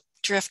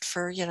drift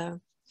for, 20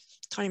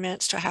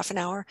 minutes to a half an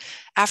hour.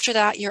 After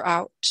that, you're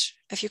out.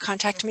 If you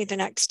contact me the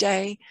next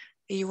day,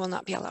 you will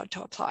not be allowed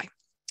to apply.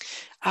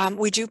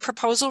 We do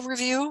proposal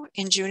review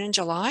in June and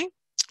July.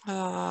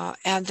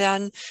 And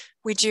then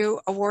we do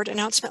award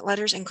announcement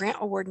letters and grant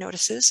award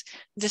notices.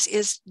 This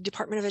is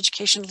Department of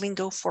Education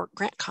lingo for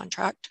grant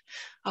contract.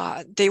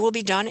 They will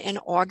be done in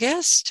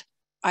August.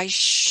 I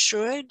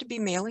should be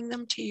mailing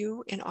them to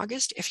you in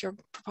August if your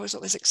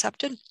proposal is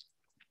accepted.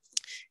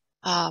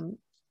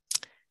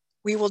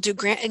 We will do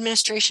grant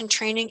administration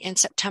training in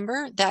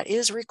September. That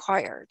is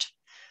required.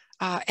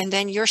 And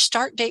then your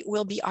start date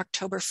will be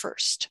October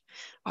 1st.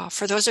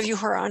 For those of you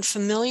who are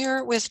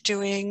unfamiliar with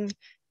doing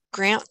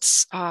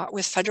grants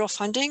with federal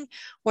funding,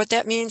 what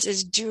that means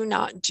is do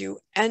not do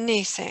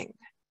anything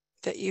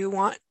that you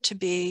want to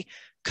be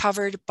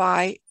covered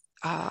by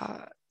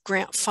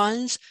grant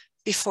funds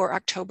before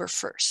October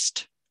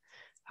 1st.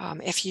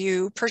 If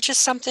you purchase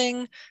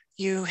something,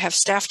 you have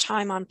staff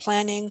time on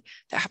planning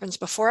that happens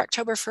before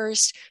October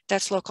 1st,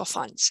 that's local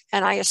funds.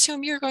 And I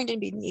assume you're going to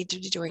need to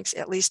be doing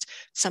at least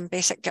some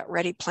basic get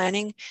ready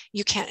planning.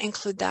 You can't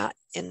include that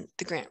in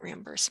the grant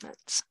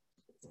reimbursements.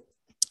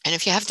 And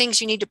if you have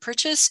things you need to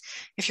purchase,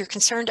 if you're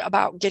concerned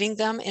about getting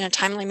them in a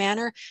timely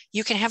manner,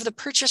 you can have the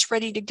purchase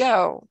ready to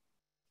go.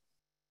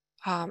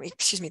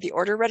 The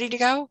order ready to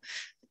go,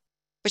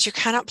 but you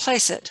cannot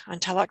place it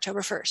until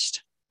October 1st.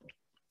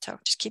 So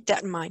just keep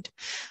that in mind.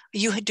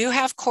 You do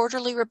have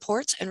quarterly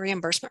reports and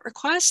reimbursement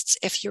requests.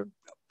 If your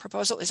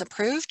proposal is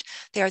approved,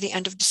 they are the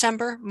end of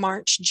December,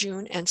 March,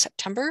 June, and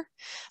September.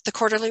 The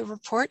quarterly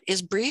report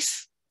is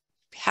brief,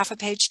 half a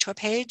page to a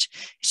page.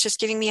 It's just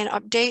giving me an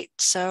update.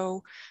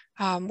 So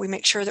we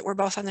make sure that we're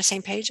both on the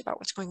same page about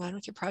what's going on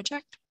with your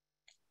project.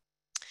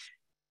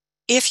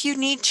 If you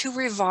need to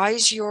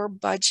revise your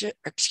budget,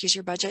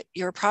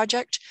 your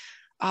project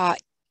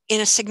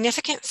in a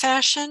significant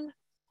fashion,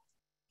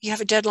 you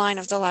have a deadline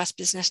of the last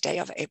business day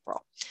of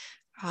April.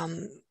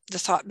 The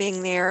thought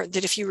being there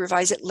that if you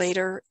revise it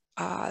later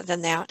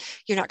than that,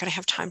 you're not going to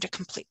have time to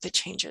complete the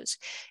changes.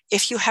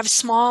 If you have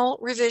small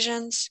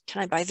revisions,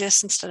 can I buy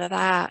this instead of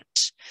that?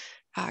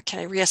 Can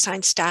I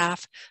reassign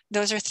staff?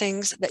 Those are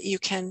things that you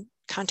can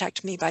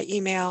contact me by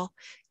email,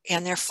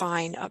 and they're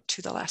fine up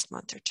to the last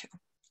month or two.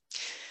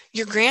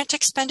 Your grant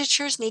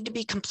expenditures need to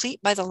be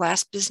complete by the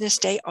last business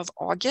day of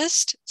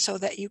August so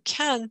that you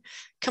can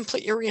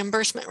complete your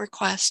reimbursement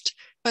request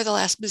by the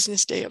last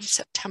business day of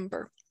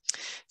September.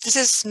 This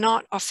is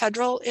not a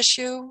federal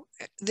issue.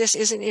 This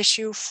is an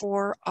issue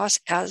for us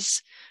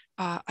as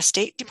a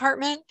state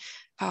department.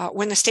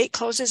 When the state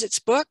closes its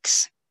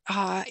books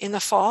in the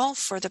fall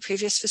for the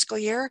previous fiscal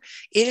year,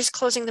 it is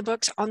closing the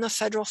books on the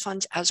federal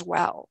funds as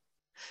well.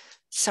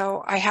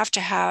 So I have to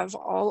have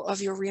all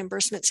of your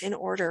reimbursements in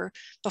order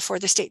before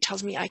the state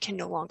tells me I can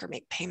no longer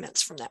make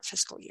payments from that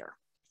fiscal year.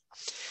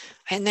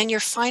 And then your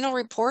final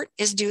report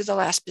is due the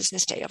last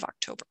business day of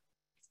October.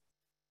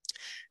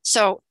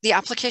 So the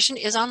application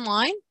is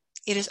online.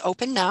 It is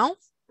open now.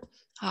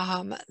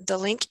 The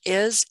link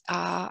is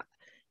at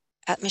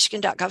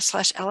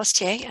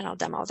michigan.gov/LSTA, and I'll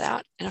demo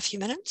that in a few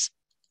minutes.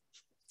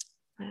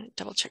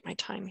 Double check my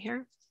time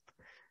here.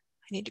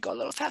 I need to go a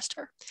little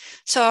faster.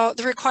 So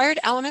the required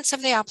elements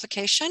of the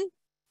application,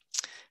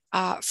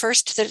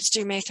 first, that it's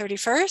due May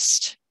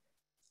 31st.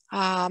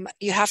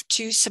 You have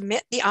to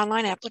submit the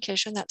online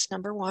application. That's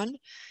number one.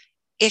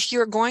 If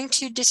you're going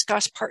to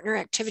discuss partner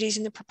activities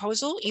in the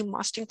proposal, you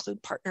must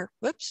include partner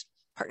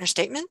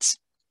statements.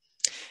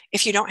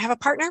 If you don't have a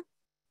partner,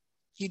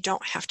 you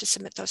don't have to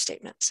submit those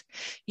statements.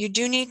 You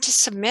do need to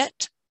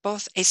submit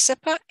both a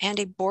SIPA and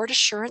a board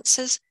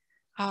assurances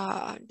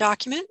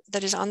document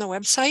that is on the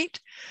website.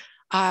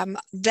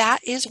 That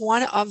is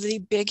one of the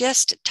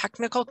biggest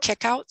technical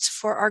kickouts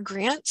for our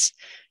grants.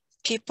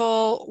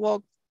 People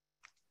will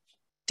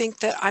think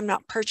that I'm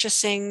not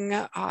purchasing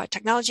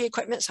technology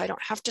equipment, so I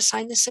don't have to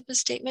sign the SIPA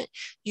statement.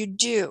 You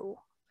do.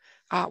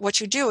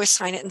 What you do is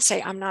sign it and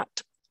say, I'm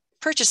not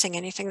purchasing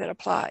anything that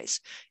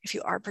applies. If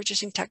you are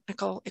purchasing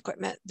technical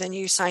equipment, then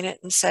you sign it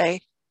and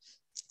say,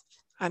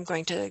 I'm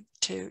going to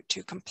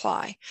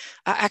comply.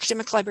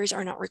 Academic libraries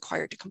are not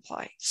required to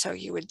comply, so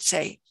you would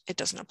say it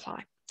doesn't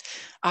apply.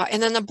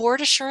 And then the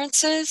board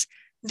assurances,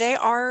 they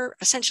are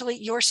essentially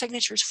your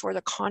signatures for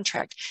the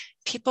contract.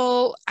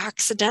 People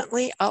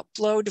accidentally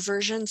upload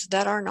versions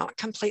that are not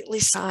completely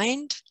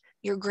signed.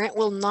 Your grant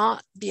will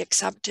not be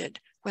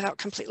accepted without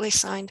completely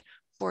signed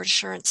board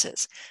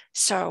assurances.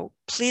 So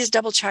please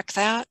double check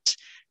that.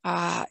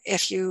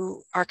 If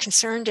you are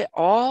concerned at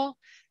all,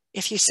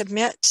 if you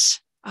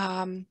submit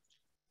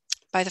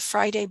by the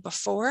Friday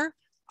before,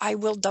 I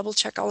will double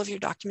check all of your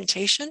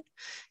documentation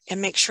and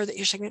make sure that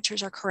your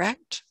signatures are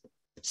correct.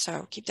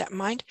 So keep that in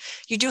mind.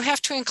 You do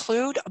have to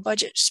include a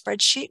budget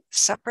spreadsheet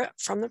separate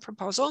from the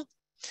proposal.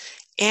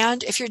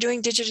 And if you're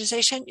doing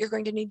digitization, you're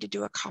going to need to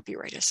do a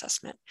copyright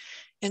assessment.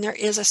 And there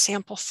is a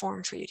sample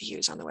form for you to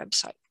use on the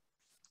website.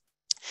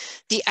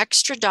 The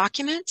extra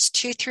documents,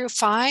 2 through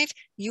 5,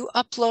 you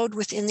upload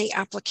within the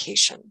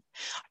application.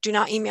 Do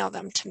not email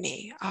them to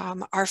me.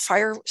 Our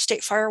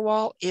state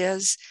firewall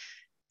is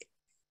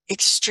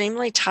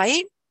extremely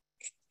tight,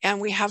 and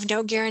we have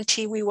no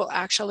guarantee we will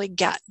actually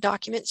get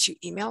documents you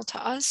email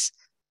to us.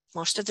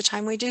 Most of the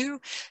time we do.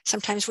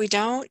 Sometimes we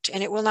don't,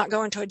 and it will not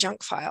go into a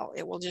junk file.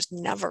 It will just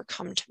never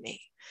come to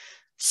me.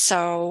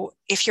 So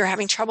if you're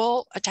having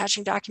trouble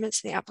attaching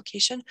documents in the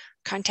application,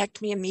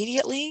 contact me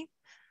immediately.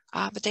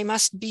 But they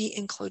must be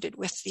included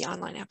with the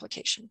online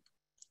application.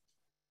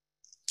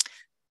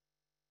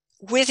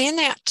 Within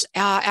that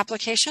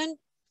application,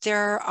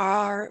 there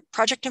are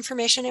project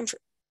information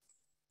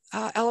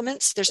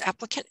elements. There's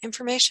applicant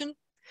information.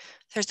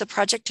 There's the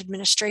project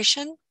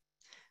administration,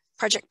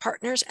 project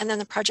partners, and then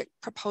the project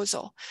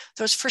proposal.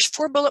 Those first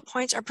 4 bullet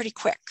points are pretty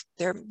quick.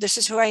 This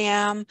is who I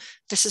am.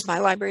 This is my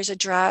library's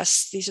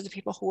address. These are the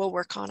people who will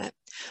work on it.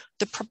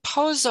 The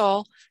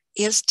proposal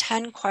is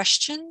 10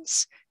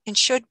 questions and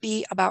should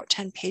be about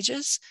 10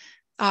 pages.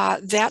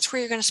 That's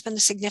where you're going to spend a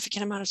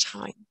significant amount of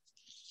time.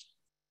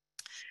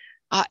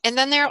 And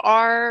then there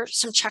are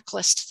some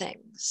checklist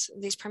things.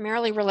 These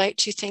primarily relate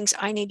to things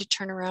I need to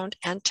turn around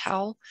and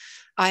tell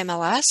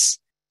IMLS.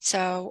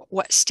 So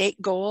what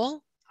state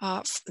goal,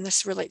 and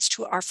this relates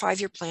to our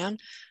 5-year plan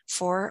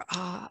for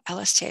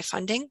LSTA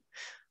funding,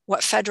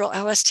 what federal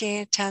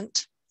LSTA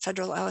intent,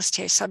 federal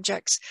LSTA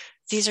subjects.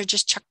 These are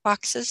just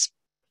checkboxes.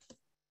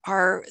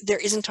 There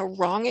isn't a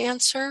wrong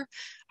answer.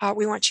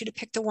 We want you to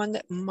pick the one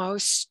that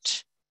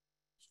most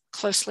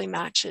closely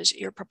matches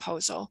your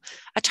proposal.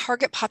 A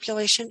target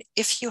population,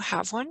 if you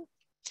have one.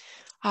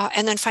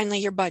 And then finally,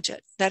 your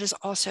budget. That is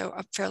also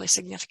a fairly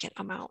significant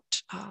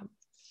amount.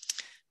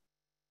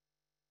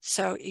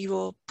 So you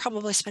will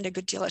probably spend a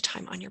good deal of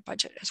time on your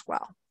budget as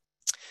well.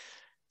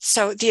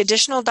 So the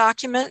additional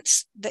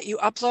documents that you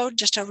upload,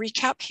 just a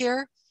recap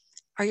here,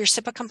 are your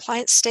SIPA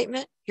compliance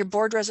statement, your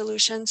board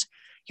resolutions,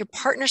 your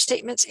partner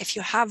statements if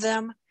you have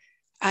them,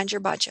 and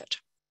your budget.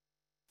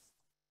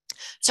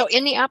 So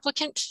in the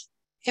applicant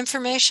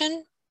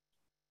information,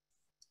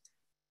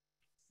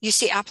 you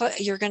see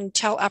you're going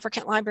to tell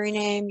applicant library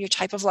name, your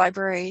type of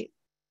library,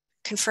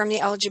 confirm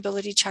the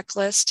eligibility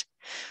checklist.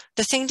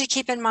 The thing to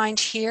keep in mind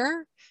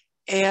here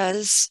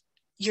is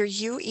your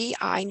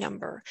UEI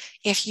number.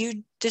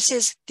 This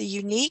is the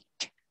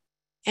unique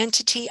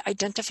entity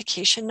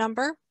identification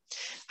number.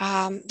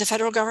 The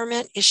federal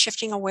government is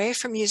shifting away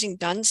from using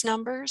DUNS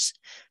numbers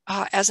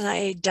as an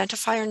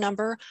identifier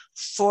number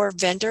for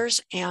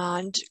vendors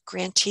and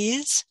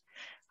grantees.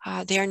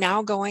 They are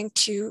now going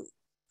to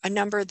a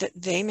number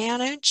that they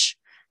manage.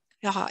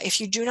 If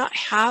you do not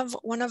have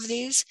one of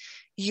these,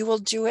 you will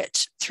do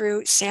it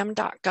through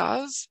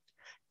sam.gov.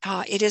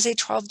 It is a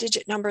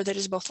 12-digit number that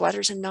is both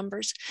letters and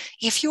numbers.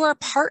 If you are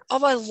part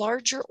of a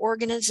larger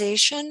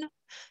organization,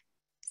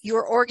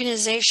 your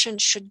organization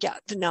should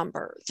get the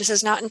number. This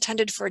is not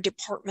intended for a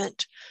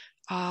department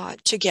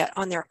to get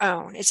on their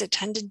own. It's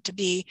intended to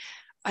be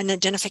an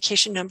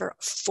identification number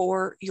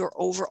for your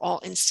overall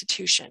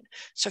institution.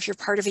 So if you're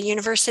part of a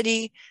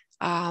university,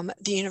 the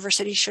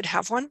university should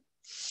have one.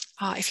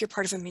 If you're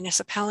part of a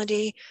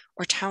municipality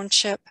or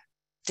township,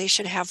 they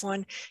should have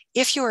one.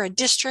 If you're a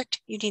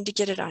district, you need to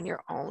get it on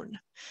your own.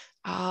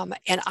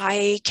 And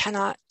I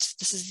cannot,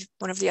 this is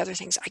one of the other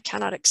things, I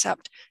cannot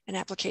accept an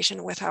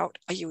application without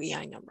a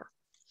UEI number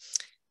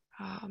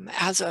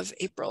as of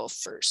April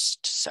 1st.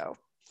 So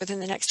within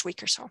the next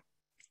week or so.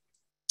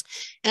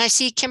 And I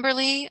see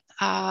Kimberly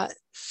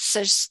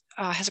says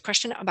has a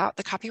question about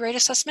the copyright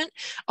assessment.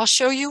 I'll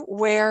show you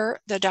where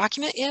the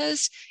document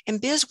is, and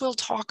Biz will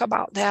talk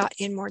about that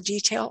in more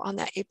detail on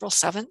that April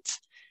 7th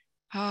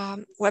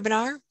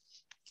webinar.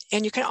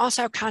 And you can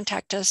also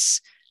contact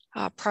us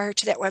prior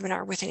to that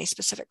webinar with any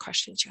specific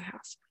questions you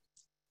have.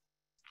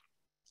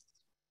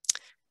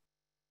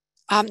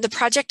 The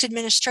project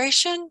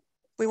administration,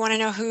 we want to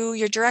know who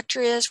your director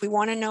is. We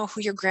want to know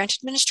who your grant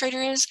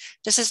administrator is.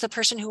 This is the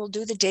person who will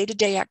do the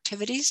day-to-day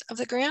activities of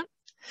the grant.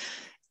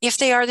 If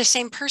they are the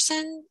same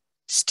person,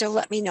 still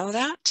let me know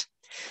that.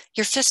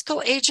 Your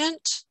fiscal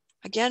agent,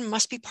 again,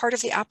 must be part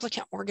of the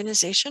applicant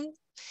organization.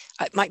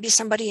 It might be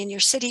somebody in your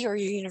city or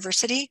your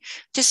university.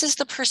 This is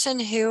the person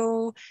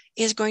who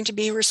is going to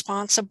be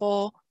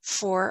responsible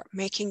for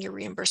making your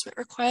reimbursement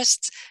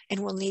requests and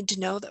will need to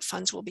know that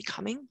funds will be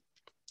coming.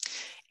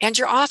 And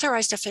your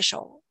authorized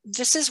official.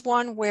 This is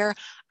one where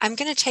I'm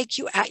going to take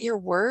you at your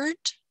word,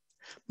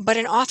 but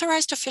an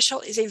authorized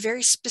official is a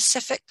very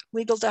specific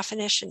legal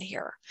definition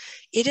here.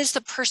 It is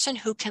the person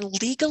who can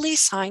legally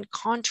sign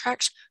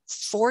contracts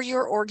for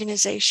your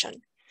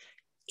organization.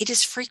 It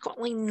is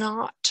frequently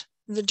not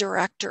the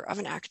director of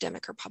an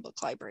academic or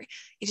public library.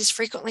 It is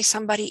frequently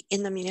somebody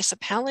in the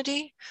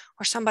municipality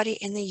or somebody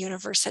in the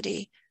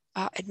university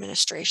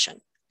administration.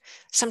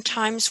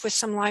 Sometimes with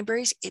some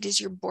libraries, it is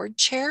your board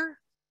chair.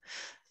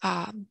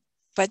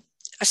 But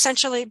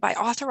essentially by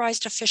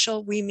authorized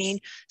official, we mean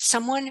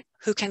someone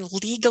who can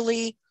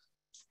legally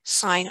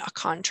sign a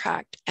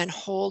contract and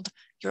hold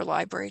your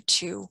library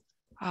to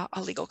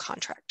a legal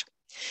contract.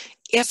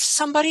 If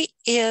somebody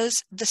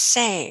is the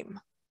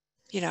same,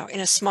 in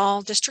a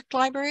small district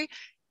library,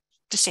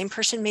 the same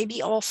person may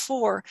be all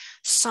four,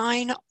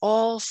 sign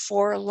all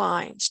 4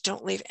 lines.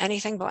 Don't leave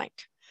anything blank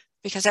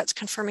because that's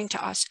confirming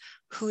to us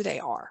who they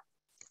are.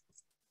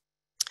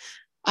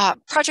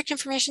 Project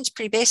information is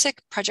pretty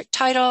basic. Project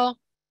title,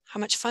 how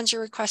much funds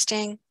you're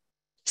requesting,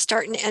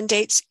 start and end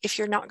dates if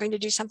you're not going to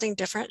do something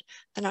different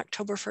than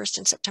October 1st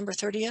and September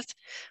 30th.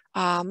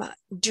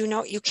 Do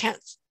note you can't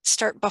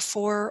start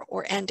before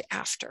or end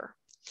after.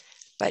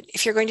 But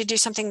if you're going to do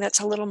something that's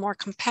a little more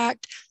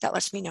compact, that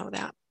lets me know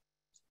that.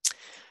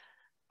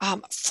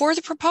 For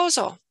the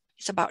proposal,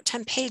 it's about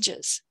 10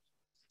 pages.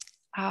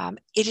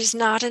 It is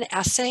not an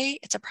essay,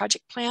 it's a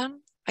project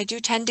plan. I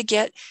do tend to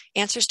get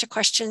answers to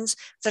questions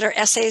that are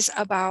essays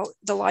about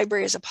the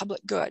library as a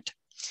public good.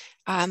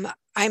 I'm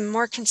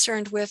more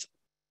concerned with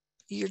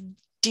your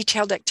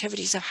detailed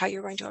activities of how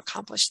you're going to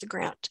accomplish the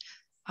grant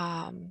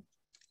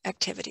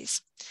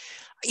activities.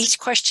 Each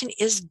question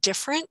is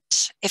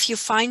different. If you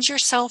find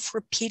yourself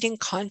repeating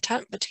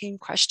content between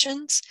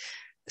questions,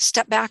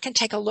 step back and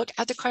take a look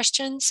at the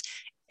questions.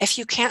 If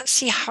you can't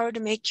see how to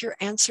make your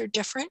answer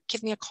different,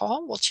 give me a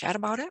call, we'll chat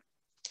about it.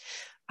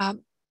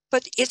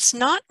 But it's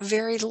not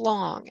very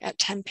long at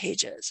 10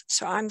 pages.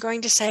 So I'm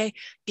going to say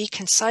be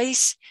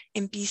concise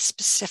and be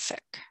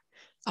specific.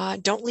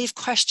 Don't leave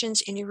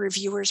questions in your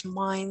reviewers'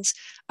 minds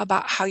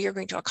about how you're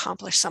going to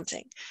accomplish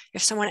something.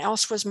 If someone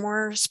else was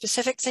more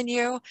specific than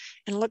you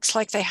and looks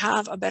like they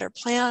have a better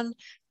plan,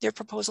 their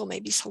proposal may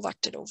be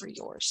selected over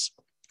yours.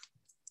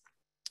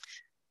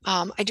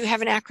 I do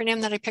have an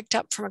acronym that I picked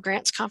up from a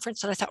grants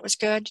conference that I thought was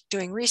good.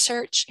 Doing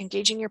research,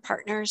 engaging your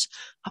partners,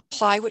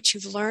 apply what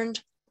you've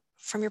learned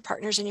from your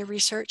partners in your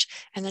research,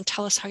 and then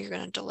tell us how you're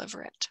going to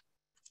deliver it.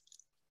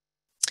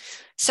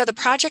 So the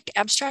project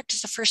abstract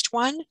is the first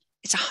one.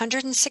 It's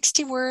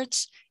 160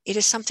 words. It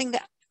is something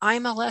that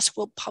IMLS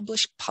will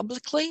publish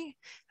publicly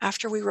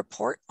after we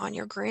report on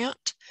your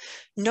grant.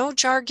 No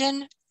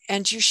jargon,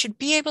 and you should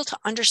be able to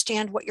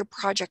understand what your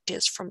project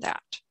is from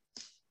that.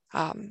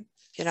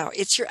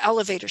 It's your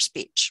elevator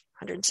speech,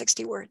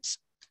 160 words.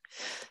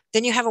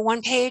 Then you have a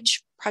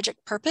 1-page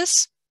project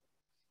purpose.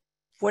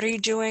 What are you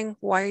doing?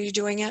 Why are you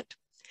doing it?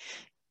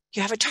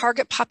 You have a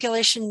target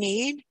population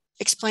need.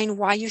 Explain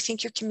why you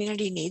think your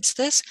community needs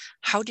this.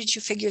 How did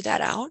you figure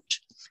that out?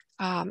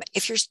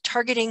 If you're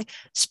targeting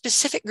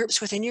specific groups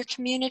within your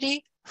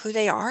community, who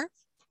they are.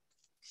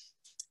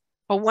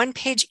 A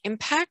 1-page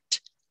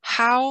impact.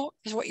 How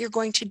is what you're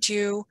going to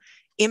do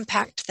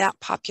impact that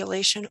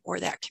population or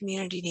that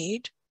community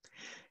need?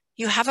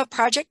 You have a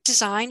project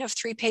design of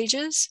 3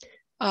 pages.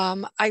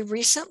 I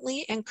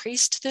recently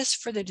increased this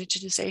for the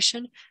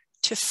digitization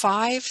to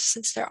 5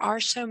 since there are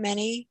so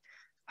many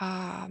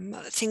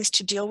things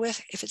to deal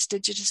with if it's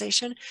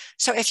digitization.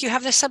 So if you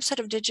have the subset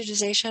of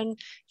digitization,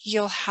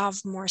 you'll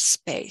have more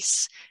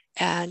space.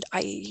 And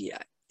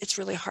it's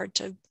really hard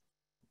to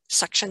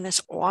section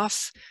this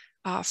off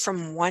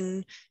from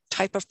one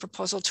type of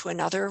proposal to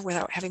another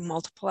without having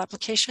multiple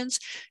applications.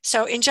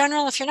 So in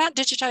general, if you're not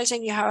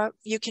digitizing,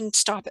 you can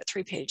stop at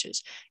 3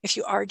 pages. If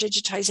you are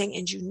digitizing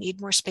and you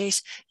need more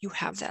space, you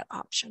have that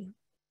option.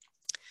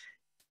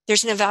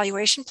 There's an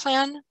evaluation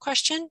plan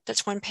question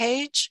that's 1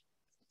 page.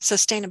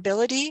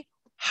 Sustainability,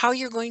 how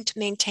you're going to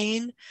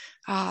maintain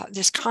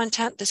this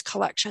content, this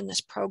collection,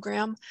 this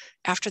program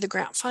after the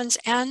grant funds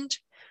end.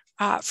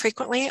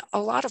 Frequently,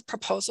 a lot of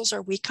proposals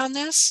are weak on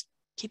this.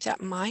 Keep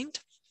that in mind.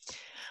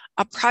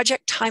 A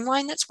project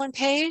timeline that's 1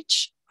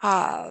 page.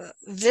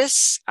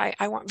 This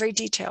I want very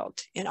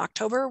detailed. In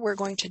October, we're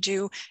going to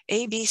do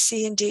A, B,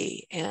 C, and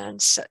D.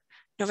 And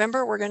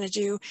November, we're going to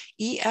do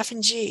E, F,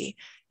 and G.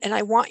 And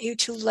I want you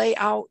to lay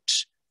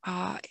out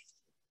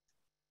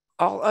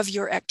all of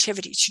your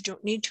activities. You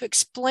don't need to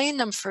explain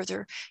them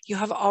further. You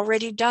have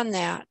already done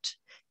that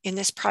in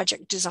this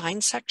project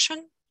design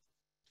section.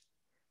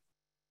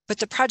 But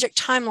the project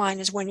timeline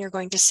is when you're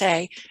going to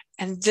say,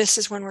 and this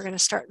is when we're going to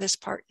start this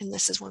part, and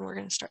this is when we're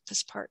going to start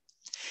this part.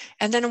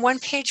 And then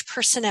one-page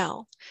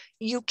personnel.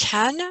 You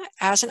can,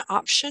 as an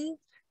option,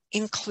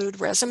 include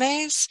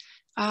resumes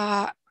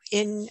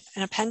in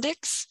an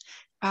appendix.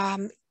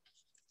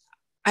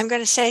 I'm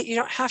going to say you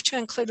don't have to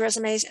include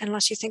resumes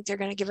unless you think they're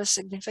going to give us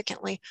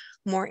significantly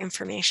more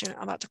information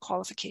about the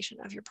qualification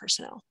of your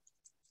personnel.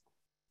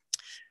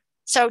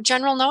 So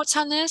general notes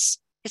on this,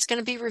 it's going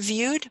to be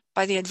reviewed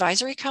by the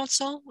Advisory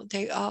Council.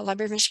 The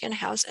Library of Michigan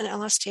has an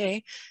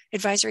LSTA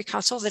Advisory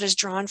Council that is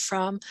drawn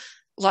from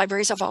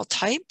libraries of all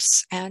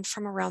types and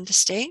from around the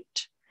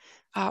state.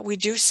 We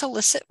do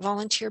solicit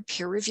volunteer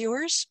peer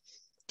reviewers.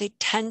 They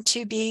tend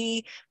to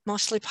be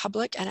mostly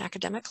public and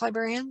academic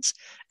librarians,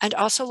 and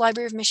also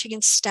Library of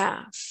Michigan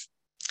staff.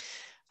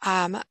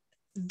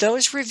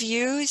 Those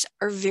reviews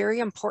are very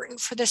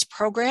important for this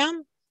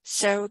program,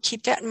 so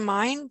keep that in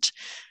mind.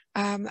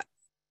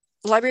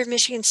 Library of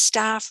Michigan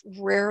staff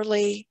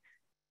rarely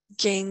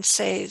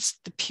gainsays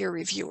the peer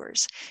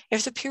reviewers.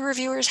 If the peer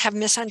reviewers have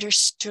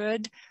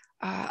misunderstood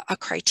a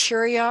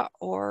criteria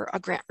or a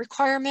grant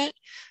requirement,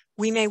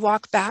 we may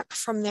walk back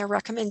from their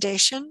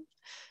recommendation.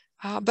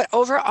 But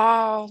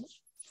overall,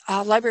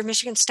 Library of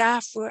Michigan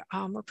staff were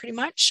pretty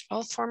much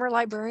all former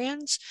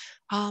librarians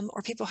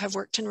or people who have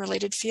worked in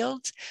related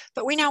fields.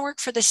 But we now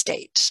work for the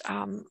state.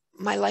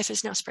 My life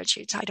is now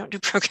spreadsheets. I don't do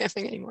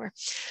programming anymore.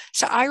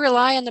 So I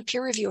rely on the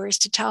peer reviewers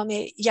to tell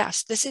me,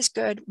 yes, this is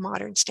good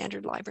modern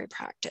standard library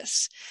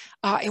practice.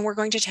 And we're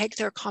going to take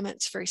their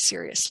comments very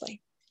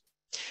seriously.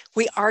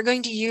 We are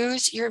going to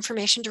use your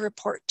information to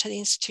report to the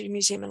Institute of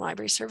Museum and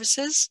Library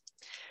Services.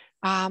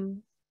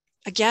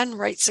 Again,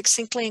 write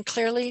succinctly and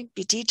clearly,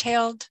 be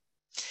detailed.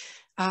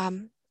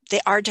 They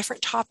are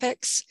different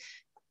topics.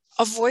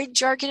 Avoid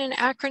jargon and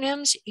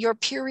acronyms. Your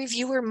peer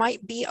reviewer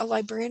might be a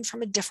librarian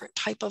from a different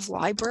type of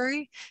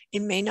library.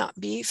 It may not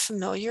be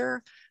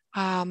familiar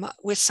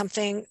with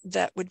something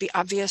that would be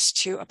obvious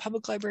to a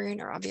public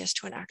librarian or obvious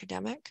to an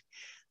academic.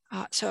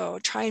 So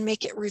try and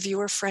make it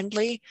reviewer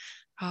friendly.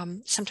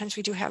 Sometimes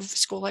we do have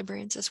school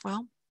librarians as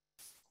well.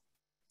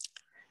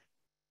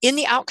 In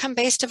the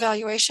outcome-based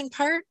evaluation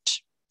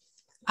part,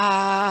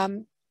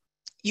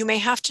 you may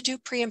have to do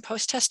pre and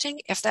post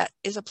testing if that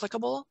is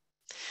applicable.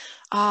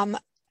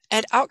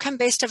 And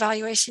outcome-based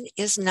evaluation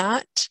is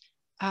not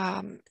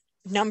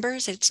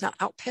numbers, it's not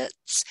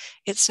outputs,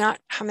 it's not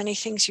how many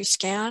things you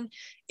scan.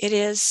 It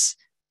is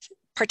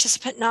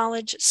participant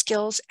knowledge,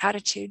 skills,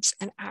 attitudes,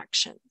 and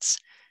actions.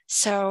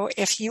 So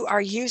if you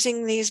are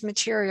using these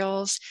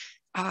materials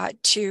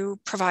to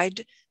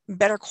provide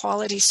better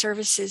quality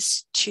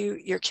services to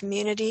your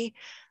community,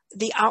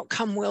 the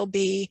outcome will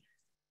be,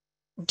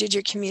 did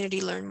your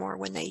community learn more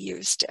when they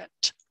used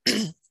it?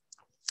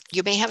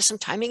 You may have some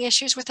timing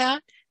issues with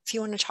that. If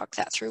you want to talk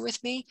that through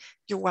with me,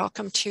 you're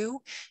welcome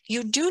to.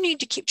 You do need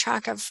to keep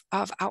track of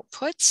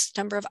outputs,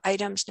 number of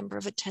items, number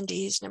of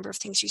attendees, number of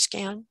things you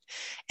scan.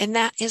 And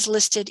that is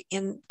listed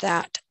in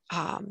that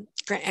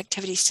grant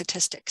activity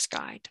statistics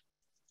guide.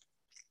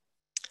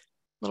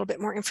 A little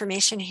bit more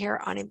information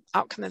here on an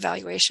outcome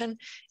evaluation.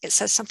 It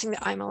says something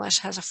that IMLS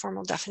has a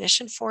formal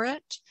definition for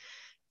it.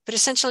 But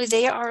essentially,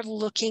 they are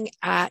looking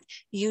at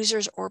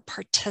users or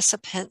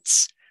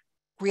participants'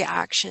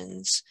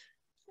 reactions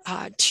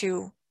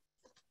to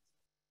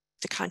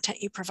the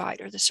content you provide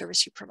or the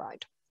service you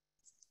provide.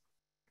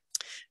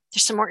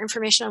 There's some more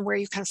information on where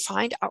you can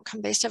find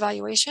outcome-based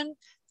evaluation.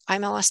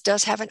 IMLS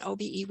does have an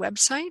OBE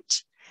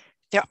website.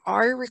 There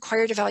are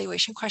required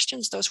evaluation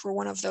questions. Those were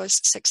one of those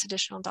 6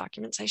 additional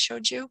documents I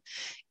showed you.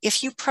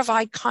 If you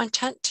provide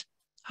content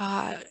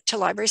to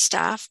library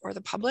staff or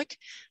the public,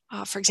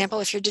 for example,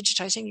 if you're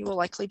digitizing, you will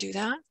likely do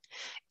that.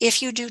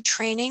 If you do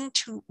training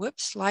to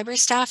library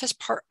staff as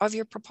part of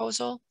your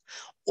proposal,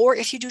 or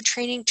if you do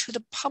training to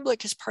the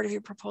public as part of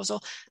your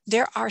proposal,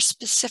 there are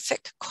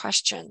specific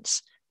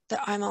questions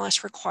that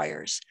IMLS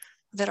requires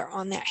that are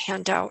on that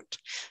handout.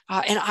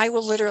 And I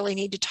will literally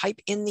need to type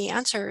in the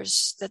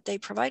answers that they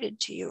provided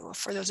to you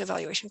for those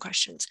evaluation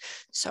questions.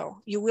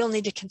 So you will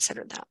need to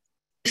consider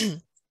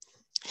that.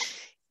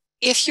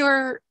 If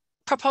your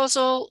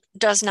proposal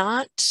does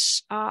not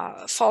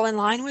fall in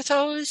line with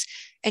those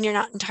and you're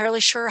not entirely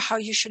sure how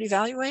you should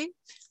evaluate,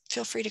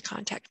 feel free to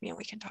contact me and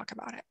we can talk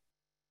about it.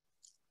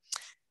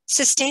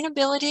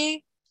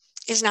 Sustainability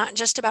is not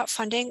just about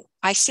funding.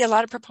 I see a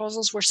lot of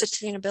proposals where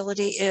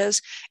sustainability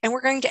is, and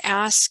we're going to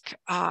ask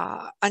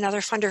another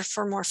funder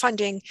for more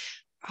funding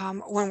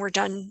when we're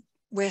done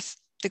with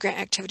the grant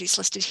activities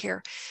listed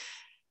here.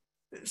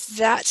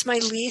 That's my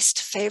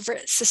least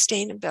favorite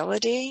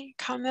sustainability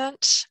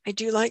comment. I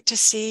do like to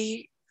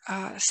see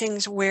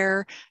things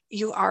where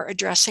you are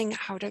addressing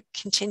how to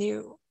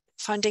continue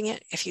funding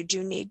it if you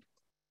do need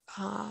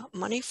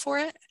money for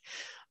it,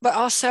 but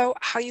also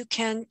how you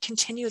can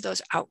continue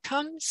those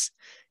outcomes.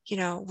 You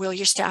know, will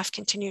your staff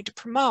continue to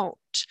promote?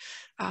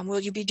 Will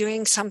you be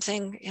doing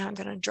something? You know, I'm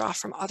going to draw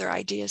from other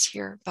ideas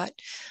here, but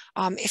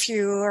if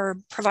you are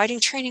providing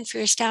training for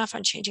your staff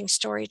on changing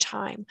story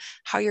time,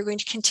 how you're going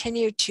to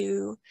continue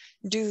to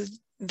do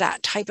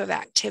that type of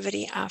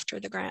activity after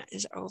the grant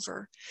is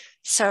over.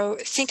 So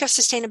think of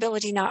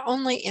sustainability not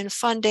only in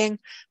funding,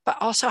 but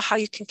also how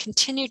you can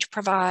continue to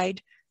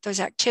provide those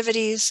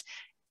activities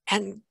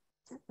and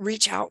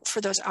reach out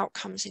for those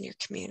outcomes in your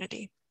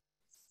community.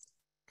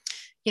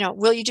 You know,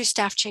 will you do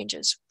staff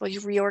changes? Will you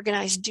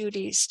reorganize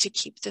duties to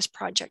keep this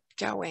project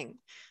going?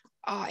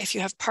 If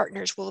you have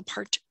partners, will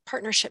the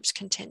partnerships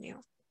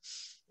continue?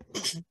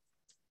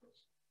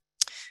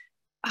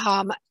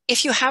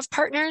 If you have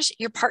partners,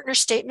 your partner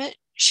statement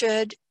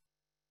should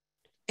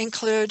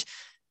include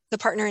the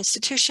partner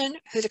institution,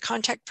 who the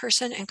contact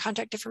person and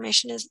contact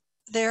information is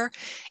there,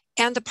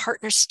 and the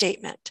partner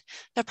statement.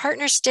 The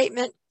partner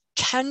statement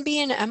can be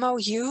an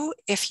MOU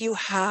if you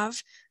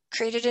have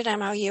created an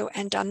MOU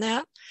and done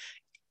that.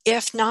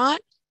 If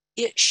not,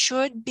 it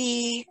should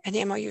be, and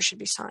the MOU should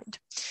be signed.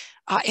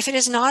 If it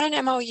is not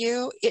an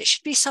MOU, it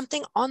should be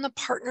something on the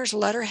partner's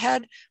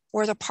letterhead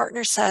where the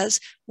partner says,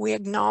 we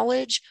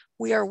acknowledge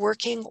we are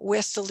working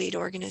with the lead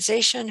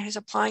organization who's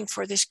applying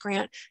for this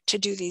grant to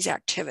do these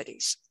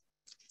activities.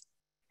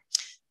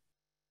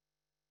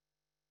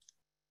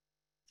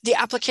 The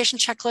application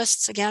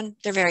checklists, again,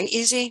 they're very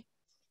easy.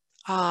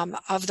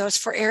 Of those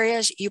 4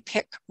 areas, you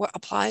pick what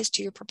applies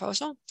to your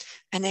proposal,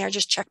 and they are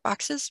just check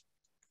boxes.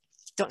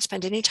 Don't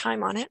spend any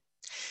time on it.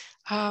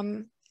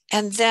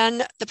 And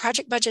then the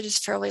project budget is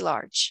fairly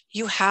large.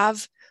 You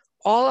have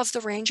all of the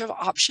range of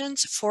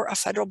options for a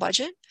federal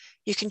budget.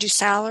 You can do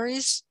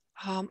salaries.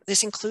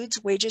 This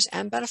includes wages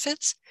and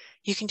benefits.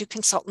 You can do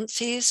consultant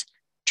fees,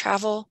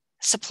 travel,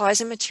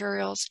 supplies and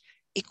materials,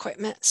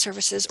 equipment,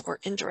 services, or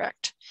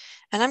indirect.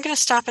 And I'm going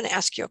to stop and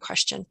ask you a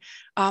question.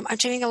 I'm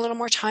taking a little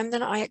more time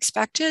than I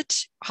expected.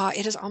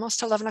 It is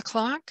almost 11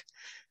 o'clock.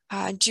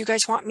 Do you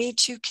guys want me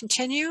to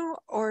continue,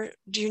 or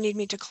do you need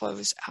me to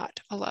close at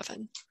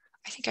 11?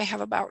 I think I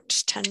have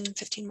about 10,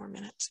 15 more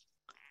minutes.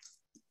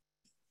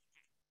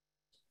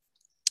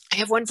 I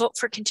have 1 vote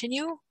for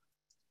continue.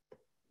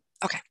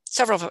 Okay,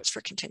 several votes for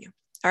continue.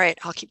 All right,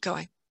 I'll keep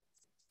going.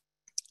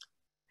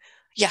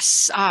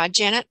 Yes,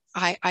 Janet,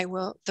 I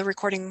will, the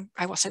recording,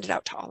 I will send it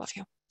out to all of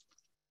you.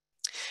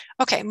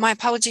 Okay, my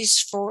apologies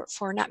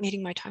for not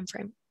meeting my time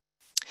frame.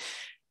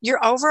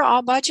 Your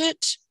overall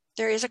budget,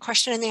 there is a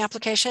question in the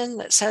application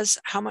that says,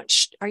 how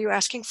much are you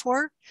asking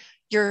for?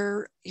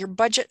 Your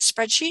budget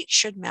spreadsheet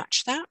should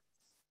match that.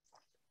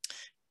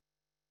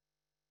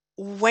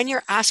 When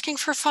you're asking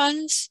for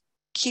funds,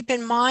 keep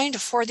in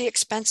mind for the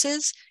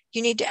expenses,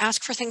 you need to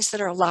ask for things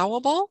that are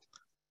allowable,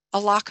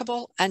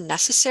 allocable, and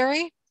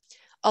necessary.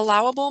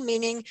 Allowable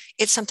meaning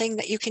it's something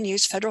that you can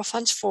use federal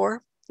funds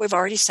for. We've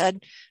already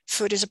said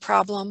food is a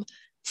problem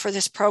for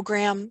this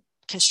program.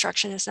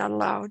 Construction is not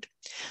allowed.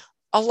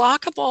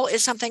 Allocable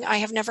is something I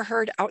have never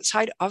heard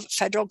outside of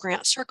federal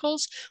grant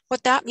circles.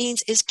 What that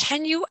means is,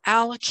 can you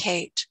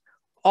allocate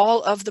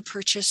all of the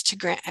purchase to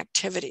grant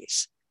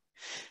activities?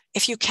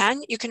 If you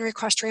can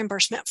request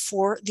reimbursement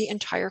for the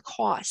entire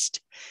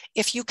cost.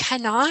 If you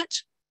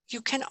cannot,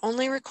 you can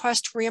only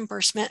request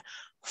reimbursement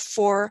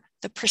for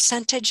the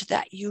percentage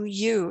that you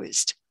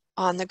used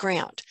on the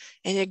grant.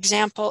 An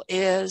example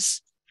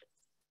is,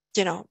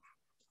 you know,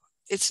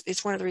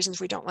 it's one of the reasons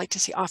we don't like to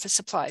see office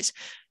supplies.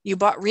 You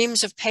bought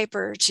reams of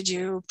paper to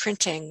do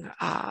printing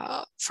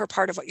for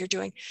part of what you're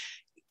doing.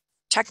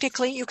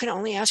 Technically, you can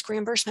only ask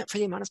reimbursement for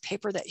the amount of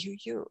paper that you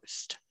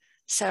used.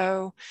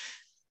 So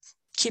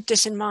keep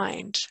this in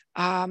mind.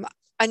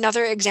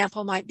 Another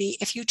example might be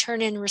if you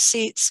turn in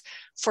receipts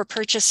for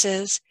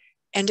purchases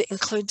and it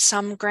includes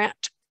some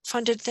grant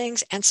funded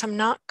things and some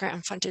not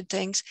grant funded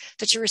things,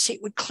 that your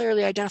receipt would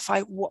clearly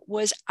identify what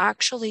was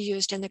actually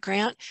used in the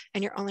grant,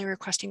 and you're only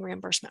requesting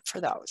reimbursement for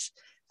those.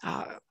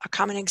 A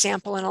common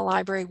example in a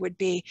library would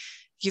be,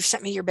 you've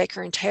sent me your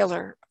Baker and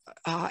Taylor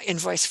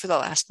invoice for the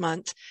last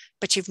month,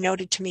 but you've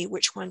noted to me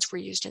which ones were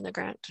used in the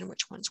grant and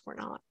which ones were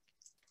not.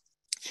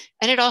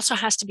 And it also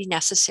has to be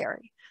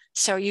necessary.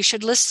 So you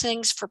should list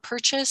things for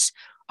purchase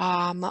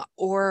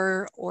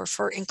or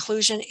for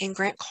inclusion in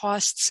grant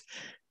costs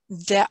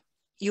that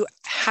you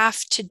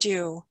have to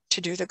do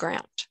the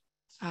grant.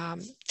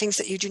 Things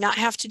that you do not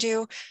have to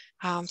do,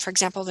 for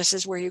example, this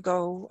is where you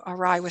go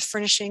awry with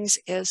furnishings,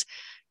 is,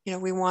 you know,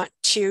 we want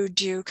to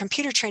do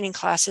computer training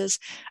classes,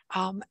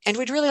 and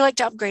we'd really like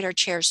to upgrade our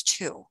chairs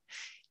too.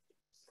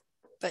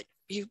 But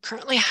you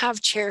currently have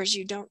chairs,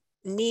 you don't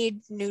need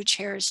new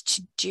chairs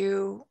to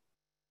do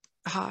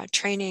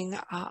training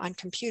on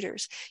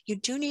computers. You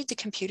do need the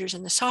computers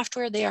and the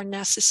software, they are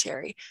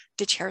necessary.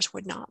 The chairs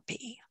would not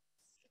be.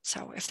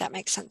 So if that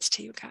makes sense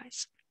to you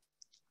guys.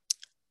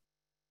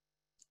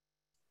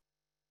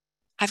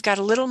 I've got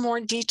a little more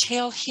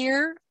detail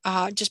here.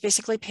 Just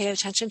basically pay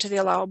attention to the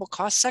allowable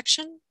cost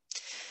section.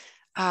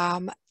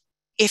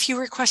 If you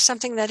request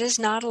something that is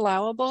not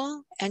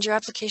allowable and your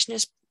application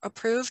is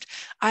approved,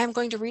 I am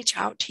going to reach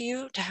out to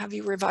you to have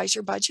you revise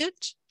your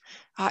budget.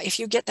 If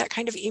you get that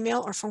kind of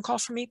email or phone call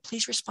from me,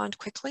 please respond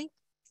quickly.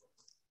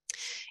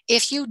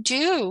 If you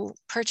do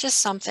purchase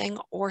something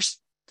or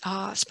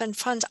spend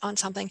funds on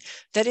something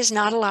that is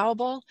not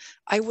allowable,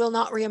 I will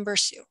not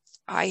reimburse you.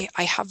 I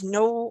have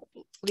no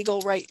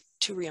legal right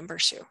to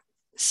reimburse you.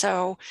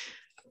 So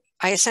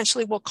I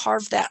essentially will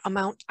carve that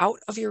amount out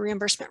of your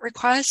reimbursement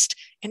request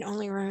and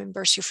only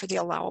reimburse you for the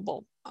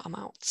allowable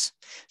amounts.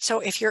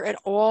 So if you're at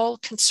all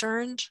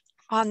concerned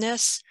on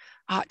this,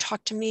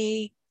 talk to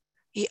me.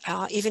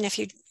 Even if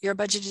your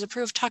budget is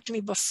approved, talk to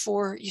me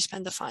before you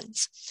spend the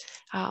funds.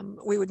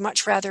 We would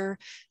much rather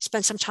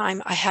spend some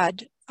time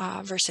ahead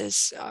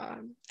versus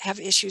have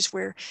issues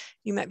where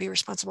you might be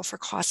responsible for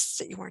costs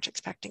that you weren't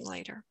expecting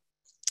later.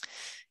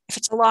 If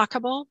it's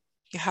lockable,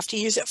 you have to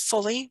use it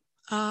fully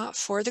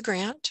for the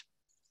grant.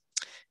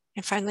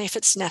 And finally, if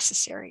it's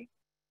necessary.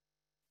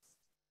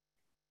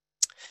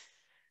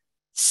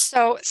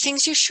 So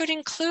things you should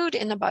include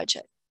in the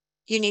budget.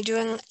 You need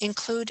to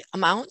include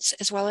amounts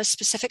as well as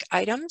specific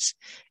items.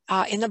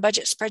 In the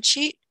budget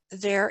spreadsheet,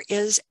 there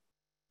is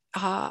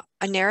a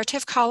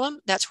narrative column.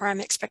 That's where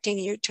I'm expecting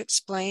you to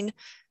explain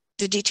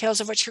the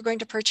details of what you're going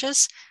to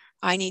purchase.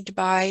 I need to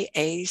buy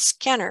a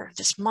scanner,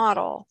 this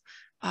model.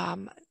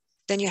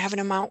 Then you have an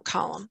amount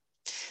column.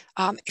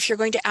 If you're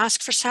going to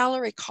ask for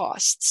salary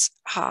costs,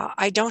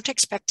 I don't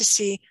expect to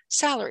see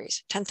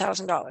salaries,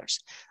 $10,000.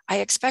 I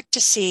expect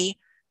to see,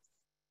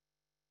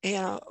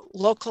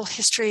 local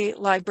history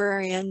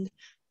librarian,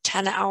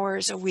 10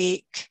 hours a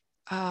week.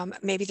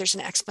 Maybe there's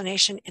an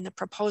explanation in the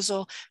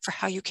proposal for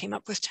how you came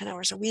up with 10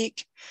 hours a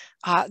week.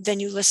 Then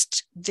you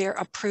list their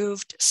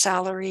approved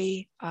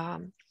salary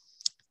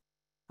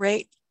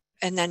rate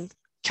and then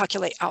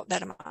calculate out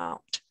that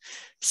amount.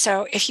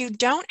 So if you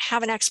don't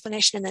have an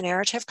explanation in the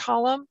narrative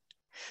column,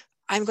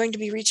 I'm going to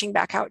be reaching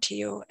back out to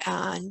you,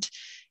 and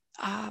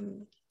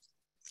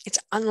it's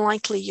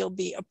unlikely you'll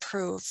be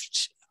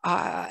approved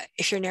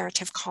if your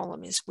narrative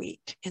column is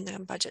weak in the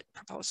budget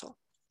proposal.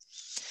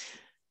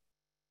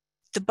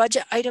 The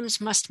budget items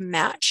must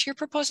match your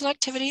proposal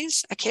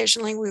activities.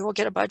 Occasionally we will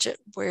get a budget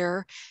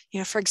where,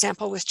 for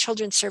example, with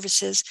children's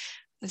services,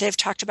 they've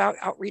talked about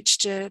outreach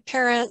to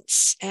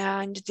parents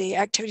and the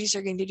activities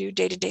they're going to do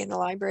day to day in the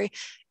library.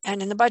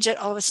 And in the budget,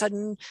 all of a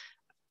sudden,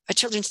 a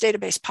children's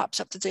database pops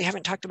up that they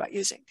haven't talked about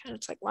using. And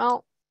it's like,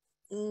 well,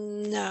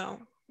 no,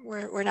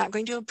 we're not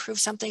going to approve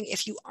something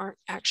if you aren't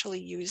actually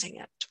using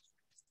it.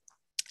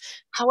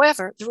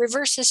 However, the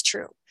reverse is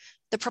true.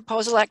 The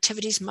proposal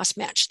activities must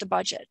match the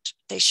budget.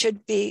 There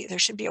should be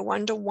a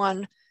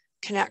one-to-one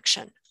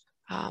connection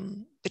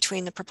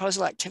between the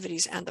proposal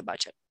activities and the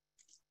budget.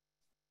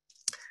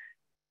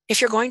 If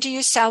you're going to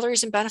use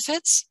salaries and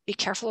benefits, be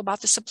careful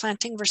about the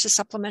supplanting versus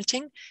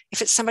supplementing.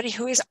 If it's somebody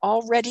who is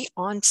already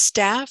on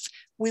staff,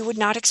 we would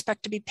not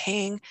expect to be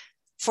paying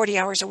 40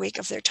 hours a week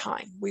of their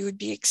time. We would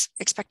be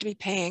expect to be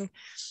paying,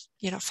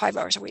 5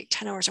 hours a week,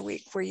 10 hours a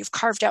week, where you've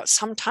carved out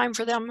some time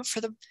for them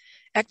for the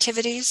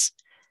activities,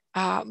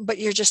 but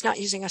you're just not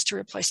using us to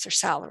replace their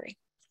salary.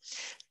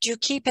 Do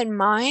keep in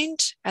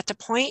mind at the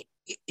point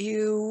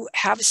you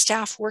have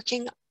staff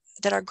working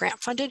that are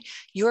grant funded,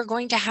 you are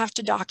going to have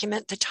to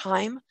document the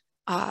time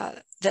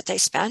that they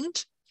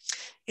spend.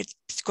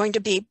 It's going to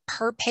be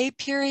per pay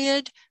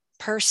period,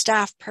 per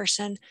staff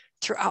person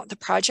throughout the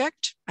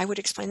project. I would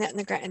explain that in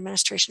the grant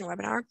administration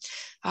webinar,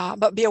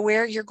 but be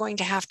aware you're going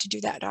to have to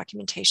do that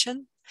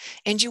documentation,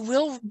 and you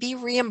will be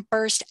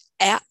reimbursed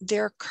at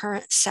their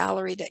current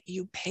salary that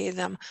you pay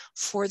them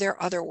for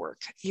their other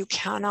work. You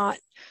cannot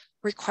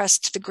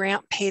request the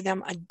grant pay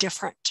them a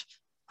different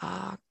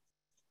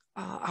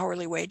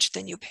hourly wage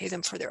than you pay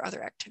them for their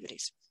other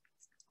activities.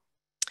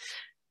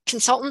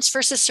 Consultants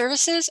versus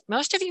services.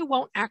 Most of you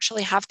won't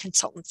actually have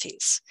consultant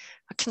fees.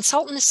 A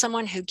consultant is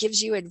someone who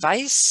gives you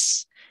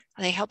advice.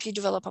 They help you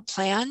develop a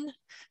plan.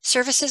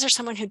 Services are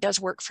someone who does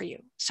work for you,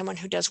 someone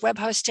who does web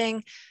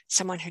hosting,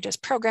 someone who does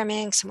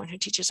programming, someone who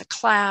teaches a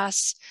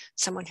class,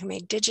 someone who may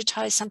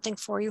digitize something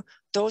for you.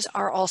 Those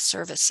are all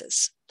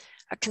services.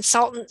 A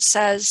consultant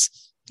says,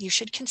 you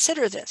should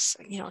consider this.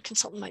 A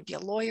consultant might be a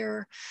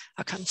lawyer.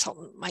 A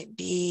consultant might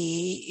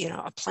be,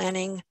 a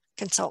planning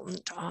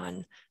consultant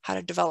on how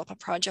to develop a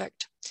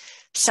project.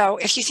 So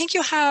if you think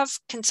you have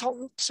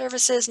consultant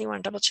services and you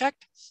want to double check,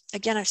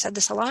 again, I've said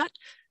this a lot,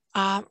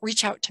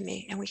 reach out to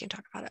me and we can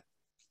talk about it.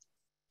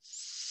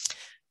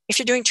 If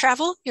you're doing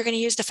travel, you're going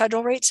to use the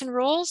federal rates and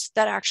rules.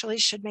 That actually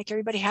should make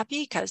everybody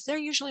happy because they're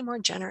usually more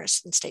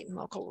generous than state and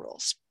local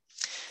rules.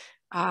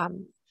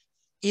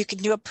 You can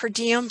do a per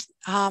diem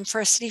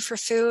for a city for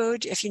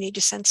food if you need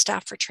to send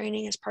staff for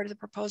training as part of the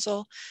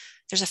proposal.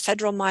 There's a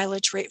federal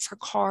mileage rate for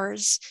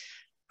cars.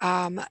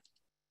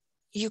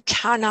 You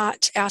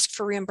cannot ask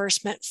for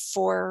reimbursement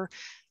for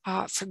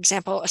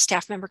example, a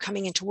staff member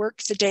coming into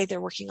work the day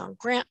they're working on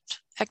grant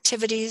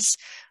activities.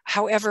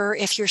 However,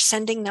 if you're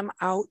sending them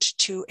out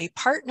to a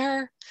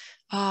partner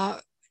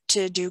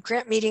to do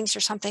grant meetings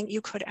or something,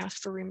 you could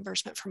ask for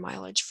reimbursement for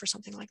mileage for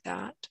something like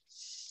that.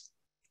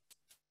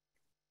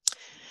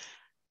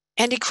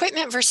 And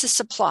equipment versus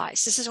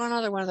supplies. This is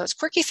another one of those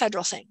quirky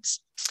federal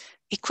things.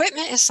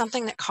 Equipment is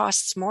something that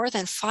costs more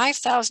than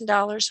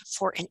 $5,000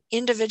 for an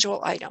individual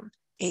item,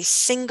 a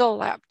single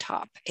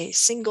laptop, a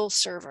single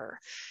server.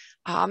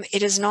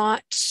 It is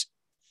not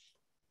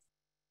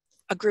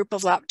a group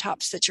of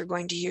laptops that you're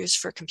going to use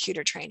for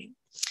computer training.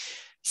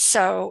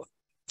 So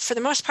for the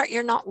most part,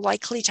 you're not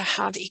likely to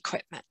have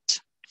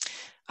equipment.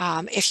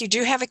 If you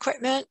do have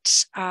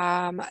equipment,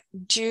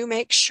 do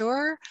make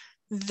sure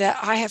that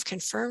I have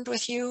confirmed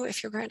with you,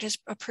 if your grant is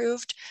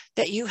approved,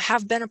 that you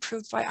have been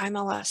approved by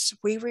IMLS.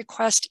 We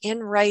request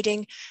in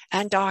writing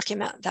and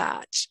document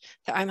that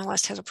the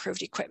IMLS has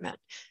approved equipment.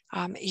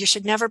 You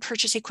should never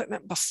purchase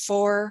equipment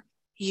before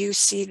you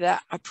see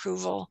that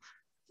approval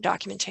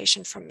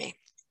documentation from me.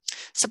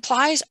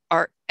 Supplies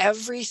are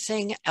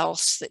everything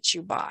else that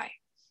you buy.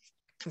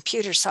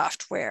 Computer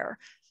software,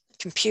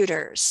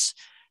 computers,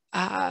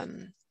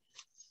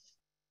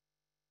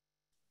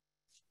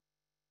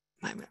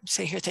 I'm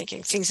sitting here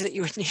thinking things that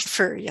you would need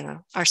for,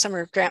 our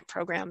summer grant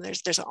program.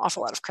 There's an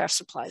awful lot of craft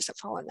supplies that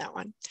fall in that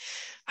one.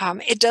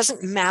 It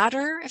doesn't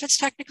matter if it's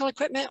technical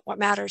equipment. What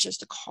matters is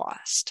the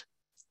cost.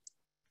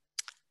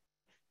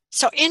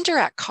 So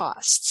indirect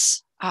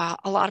costs, a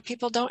lot of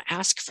people don't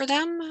ask for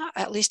them,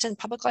 at least in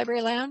public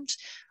library land.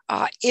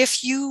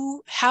 If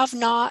you have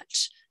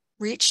not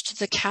reached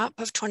the cap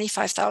of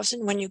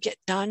 $25,000 when you get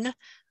done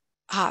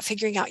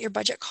figuring out your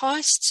budget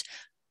costs,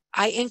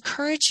 I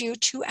encourage you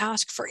to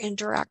ask for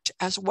indirect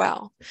as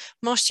well.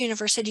 Most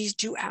universities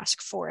do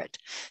ask for it.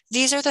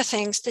 These are the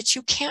things that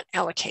you can't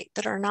allocate,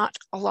 that are not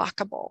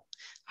allocable.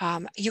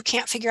 You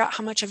can't figure out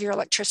how much of your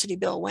electricity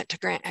bill went to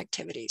grant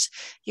activities.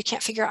 You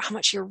can't figure out how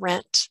much your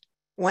rent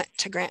went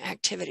to grant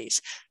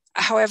activities.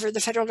 However, the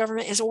federal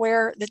government is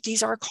aware that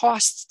these are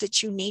costs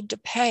that you need to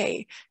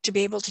pay to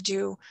be able to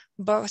do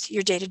both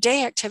your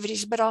day-to-day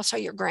activities, but also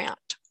your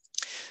grant.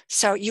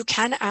 So you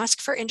can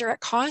ask for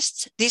indirect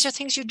costs. These are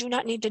things you do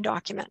not need to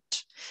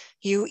document.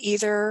 You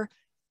either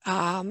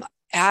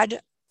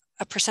add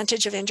a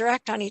percentage of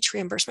indirect on each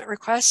reimbursement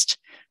request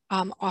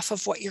off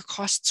of what your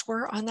costs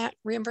were on that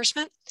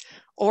reimbursement,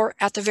 or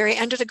at the very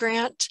end of the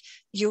grant,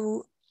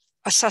 you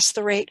assess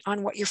the rate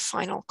on what your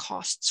final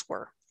costs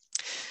were.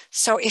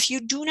 So if you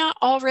do not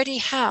already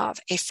have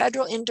a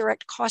federal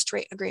indirect cost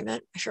rate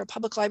agreement, if you're a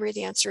public library,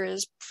 the answer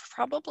is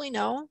probably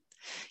no.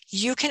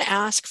 You can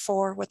ask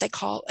for what they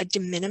call a de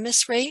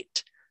minimis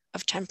rate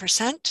of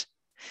 10%.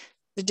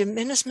 The de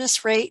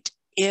minimis rate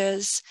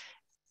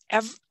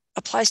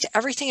applies to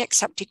everything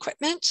except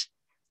equipment,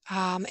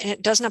 and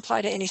it doesn't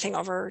apply to anything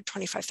over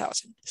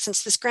 $25,000.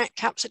 Since this grant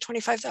caps at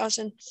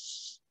 $25,000,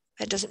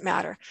 it doesn't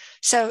matter.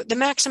 So the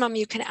maximum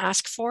you can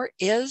ask for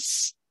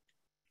is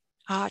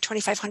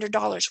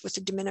 $2,500 with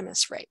the de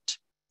minimis rate.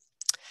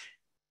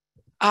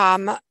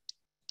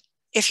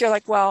 If you're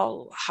like,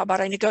 well, how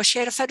about I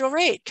negotiate a federal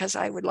rate because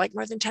I would like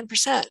more than 10%?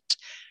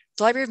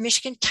 The Library of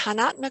Michigan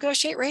cannot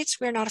negotiate rates.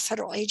 We're not a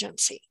federal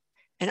agency.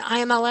 And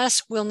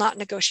IMLS will not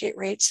negotiate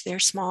rates. They're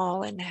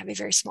small and have a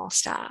very small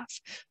staff.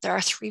 There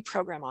are 3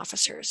 program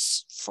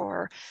officers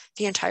for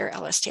the entire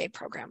LSTA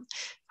program.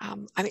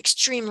 I'm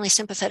extremely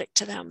sympathetic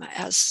to them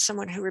as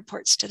someone who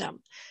reports to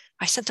them.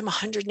 I sent them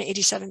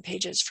 187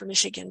 pages for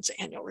Michigan's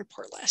annual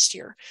report last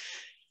year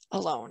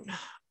alone.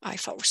 I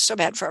felt so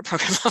bad for our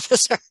program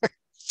officer.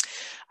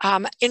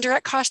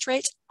 Indirect cost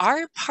rates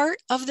are part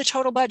of the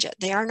total budget.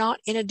 They are not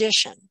in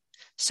addition.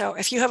 So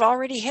if you have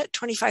already hit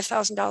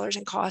 $25,000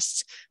 in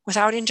costs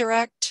without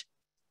indirect,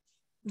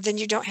 then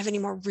you don't have any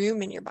more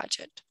room in your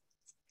budget.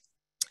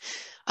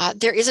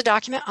 There is a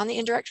document on the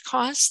indirect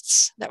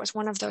costs. That was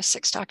one of those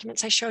 6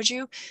 documents I showed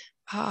you.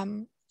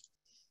 I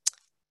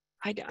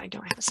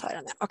don't have a slide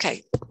on that.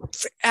 Okay,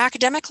 for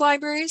academic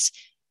libraries,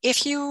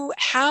 if you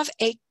have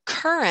a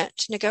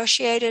current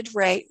negotiated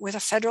rate with a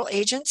federal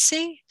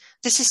agency,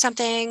 this is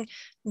something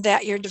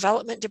that your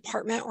development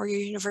department or your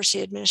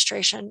university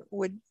administration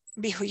would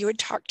be who you would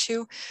talk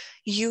to.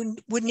 You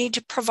would need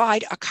to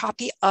provide a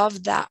copy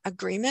of that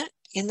agreement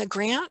in the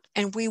grant,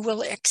 and we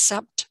will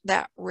accept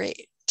that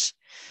rate.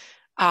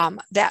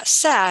 That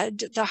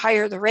said, the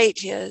higher the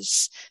rate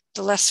is,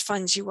 the less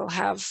funds you will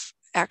have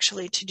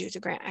actually to do the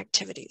grant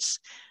activities.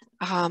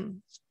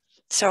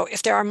 So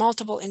if there are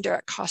multiple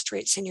indirect cost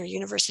rates in your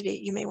university,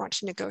 you may want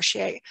to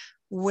negotiate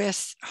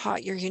with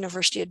your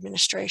university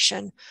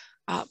administration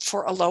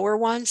for a lower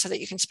one so that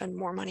you can spend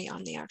more money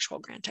on the actual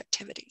grant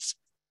activities.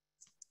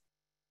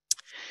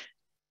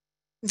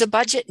 The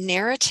budget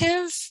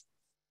narrative,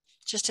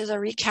 just as a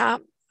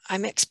recap,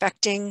 I'm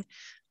expecting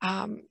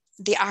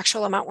the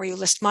actual amount where you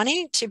list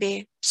money to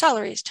be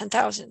salaries,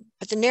 10,000,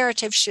 but the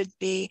narrative should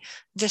be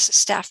this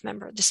staff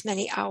member, this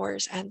many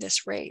hours, and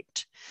this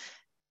rate.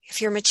 If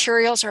your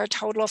materials are a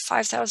total of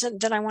 5,000,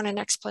 then I want an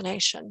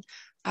explanation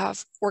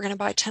of, we're going to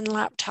buy 10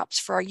 laptops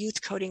for our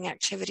youth coding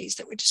activities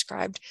that we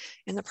described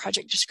in the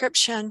project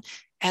description,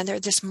 and they're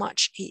this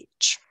much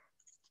each.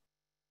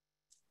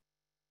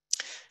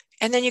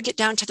 And then you get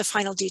down to the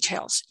final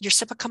details. Your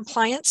SIPA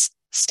compliance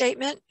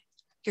statement,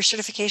 your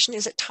certification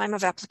is at time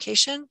of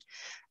application,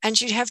 and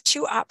you have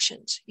 2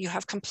 options. You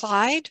have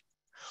complied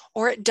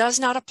or it does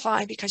not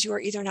apply because you are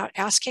either not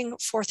asking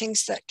for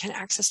things that can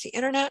access the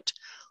internet,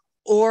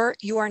 or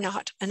you are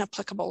not an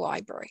applicable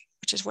library,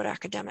 which is what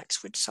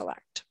academics would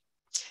select.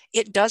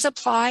 It does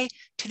apply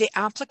to the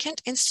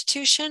applicant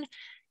institution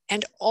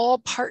and all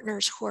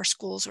partners who are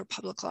schools or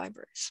public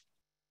libraries.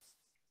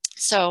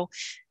 So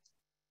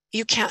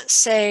you can't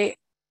say,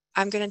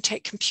 I'm going to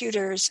take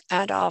computers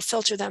and I'll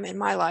filter them in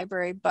my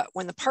library, but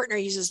when the partner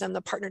uses them,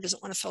 the partner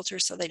doesn't want to filter,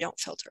 so they don't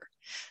filter.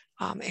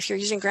 If you're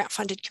using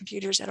grant-funded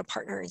computers at a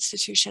partner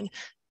institution,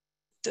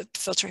 the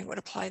filtering would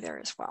apply there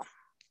as well.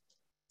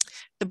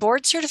 The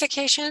board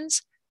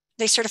certifications,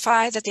 they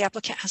certify that the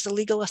applicant has the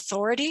legal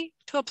authority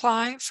to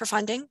apply for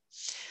funding,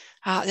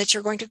 that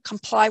you're going to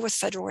comply with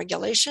federal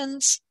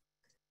regulations,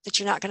 that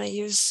you're not going to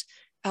use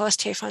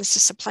LSTA funds to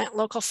supplant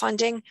local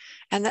funding,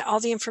 and that all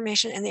the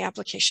information in the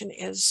application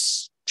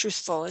is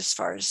truthful as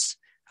far as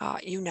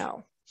you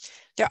know.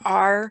 There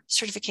are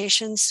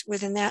certifications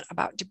within that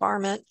about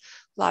debarment,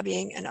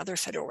 lobbying, and other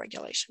federal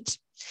regulations.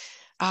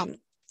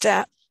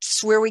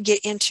 That's where we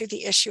get into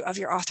the issue of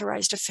your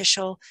authorized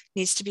official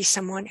needs to be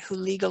someone who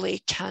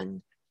legally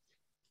can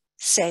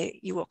say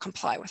you will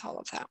comply with all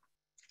of that.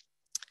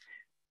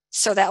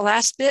 So that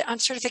last bit on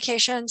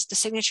certifications, the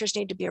signatures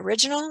need to be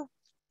original,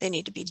 they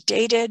need to be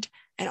dated,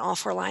 and all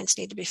 4 lines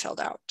need to be filled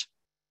out.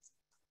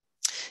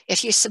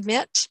 If you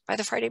submit by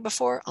the Friday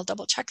before, I'll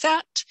double check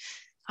that.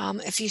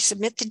 If you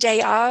submit the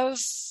day of,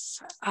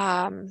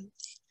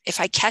 if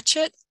I catch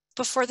it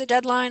before the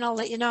deadline, I'll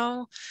let you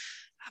know,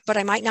 but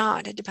I might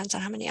not. It depends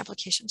on how many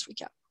applications we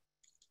get.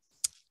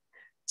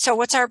 So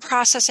what's our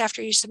process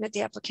after you submit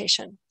the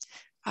application?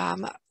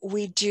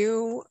 We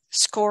do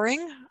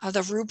scoring.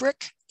 The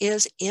rubric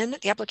is in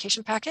the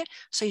application packet,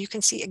 so you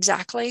can see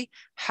exactly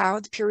how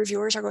the peer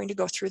reviewers are going to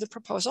go through the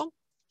proposal.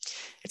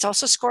 It's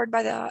also scored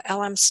by the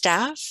LM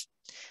staff.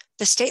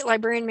 The state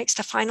librarian makes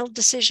the final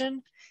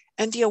decision,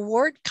 and the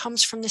award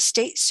comes from the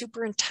state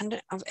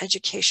superintendent of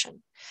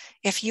education.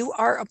 If you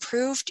are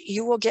approved,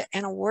 you will get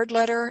an award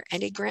letter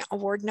and a grant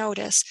award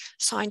notice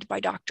signed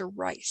by Dr.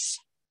 Rice.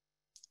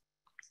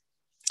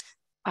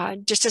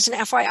 Just as an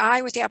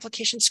FYI with the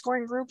application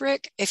scoring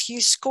rubric, if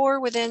you score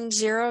within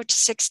 0 to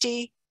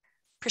 60%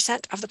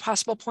 of the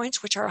possible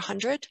points, which are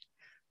 100,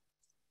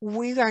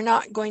 we are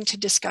not going to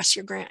discuss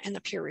your grant in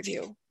the peer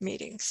review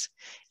meetings.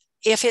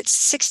 If it's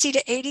 60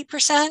 to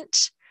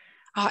 80%,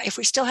 if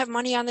we still have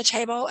money on the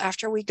table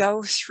after we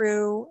go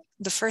through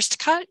the first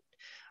cut,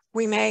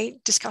 we may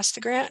discuss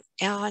the grant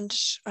and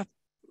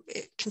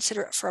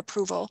consider it for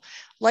approval.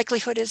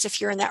 Likelihood is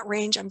if you're in that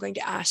range, I'm going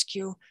to ask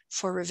you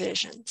for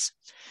revisions.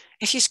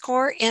 If you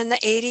score in the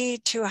 80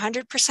 to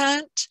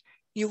 100%,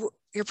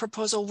 your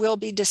proposal will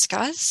be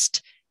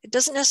discussed. It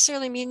doesn't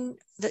necessarily mean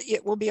that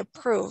it will be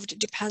approved. It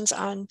depends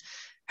on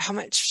how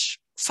much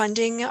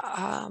funding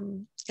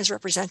is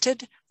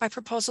represented by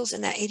proposals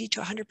in that 80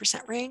 to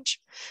 100% range.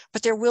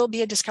 But there will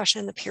be a discussion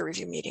in the peer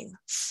review meeting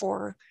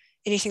for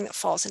anything that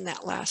falls in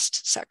that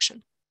last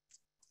section.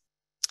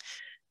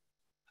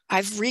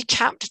 I've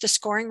recapped the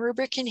scoring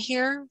rubric in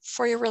here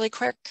for you really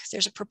quick.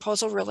 There's a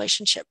proposal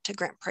relationship to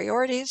grant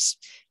priorities,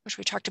 which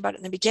we talked about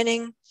in the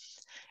beginning,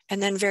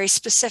 and then very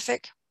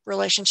specific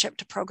relationship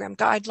to program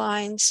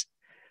guidelines.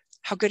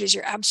 How good is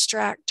your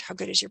abstract? How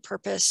good is your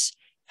purpose?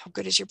 How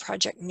good is your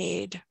project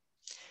need?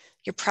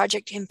 Your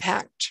project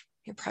impact,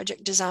 your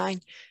project design,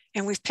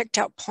 and we've picked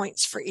out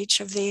points for each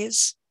of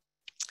these.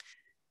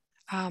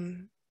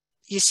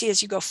 You see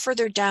as you go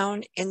further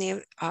down in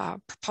the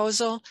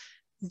proposal,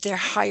 they're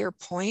higher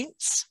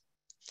points.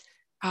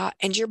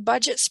 And your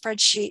budget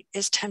spreadsheet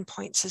is 10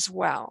 points as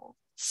well.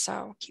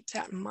 So keep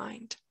that in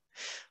mind.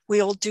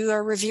 We'll do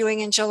our reviewing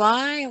in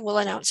July, we'll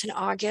announce in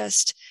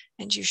August,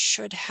 and you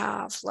should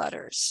have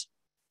letters,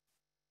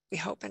 we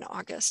hope, in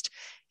August.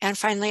 And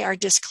finally, our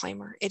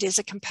disclaimer, it is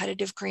a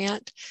competitive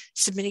grant.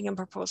 Submitting a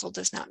proposal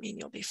does not mean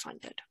you'll be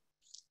funded.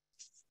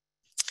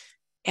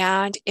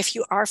 And if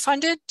you are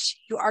funded,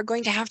 you are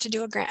going to have to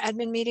do a grant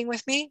admin meeting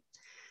with me,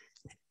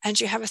 and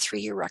you have a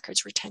 3-year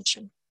records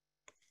retention.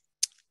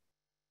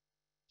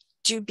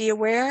 Do be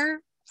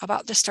aware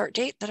about the start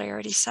date that I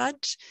already said.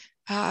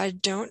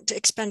 Don't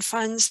expend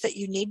funds that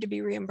you need to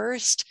be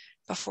reimbursed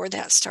before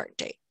that start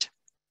date.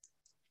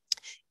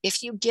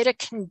 If you get a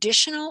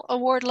conditional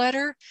award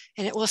letter,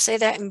 and it will say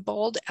that in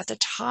bold at the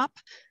top,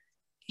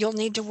 you'll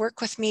need to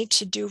work with me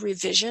to do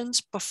revisions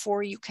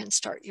before you can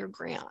start your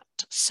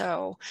grant.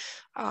 So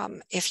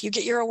if you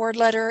get your award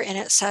letter and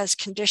it says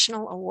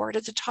conditional award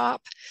at the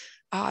top,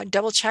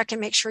 double check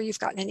and make sure you've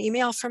gotten an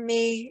email from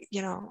me.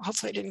 You know,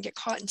 hopefully it didn't get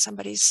caught in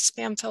somebody's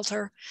spam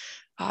filter.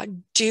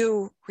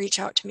 Do reach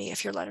out to me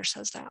if your letter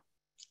says that.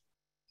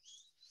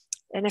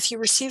 And if you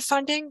receive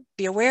funding,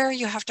 be aware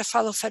you have to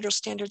follow federal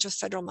standards with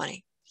federal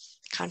money,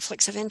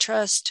 conflicts of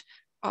interest,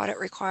 audit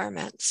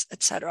requirements,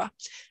 etc.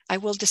 I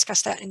will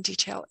discuss that in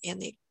detail in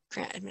the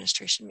grant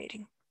administration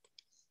meeting.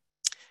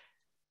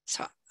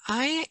 So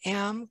I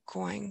am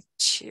going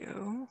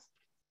to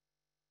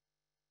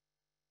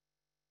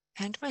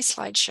end my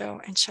slideshow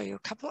and show you a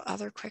couple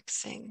other quick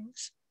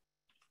things.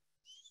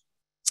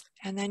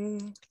 and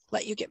then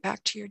let you get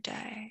back to your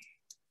day.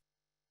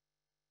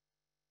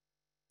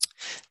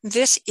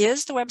 This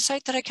is the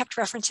website that I kept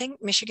referencing,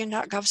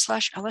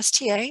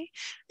 michigan.gov/LSTA.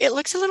 It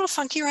looks a little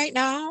funky right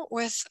now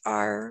with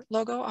our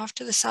logo off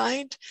to the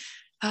side.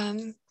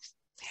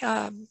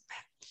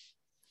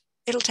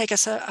 It'll take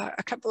us a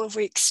couple of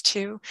weeks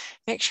to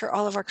make sure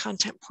all of our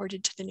content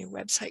ported to the new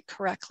website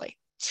correctly.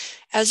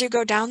 As you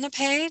go down the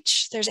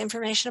page, there's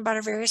information about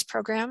our various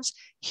programs.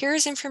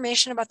 Here's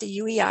information about the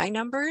UEI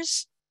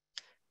numbers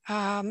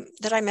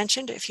that I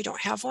mentioned if you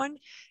don't have one.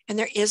 And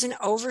there is an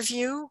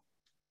overview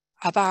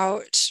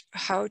about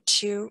how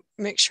to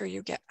make sure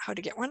you get how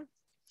to get one.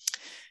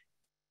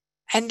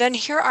 And then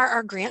here are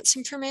our grants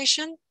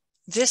information.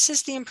 This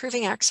is the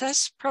Improving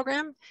Access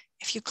program.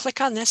 If you click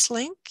on this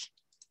link,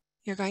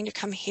 you're going to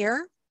come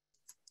here.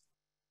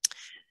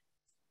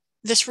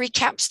 This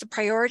recaps the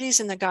priorities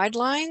and the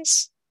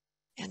guidelines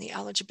and the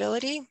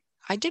eligibility.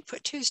 I did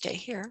put Tuesday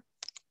here.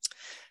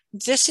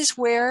 This is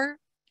where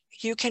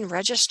you can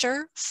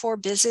register for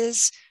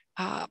BIZ's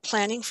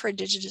planning for a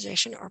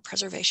digitization or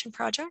preservation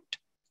project.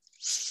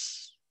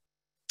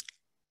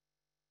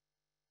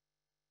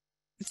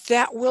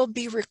 That will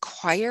be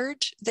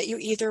required that you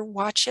either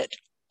watch it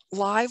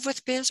live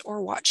with BIZ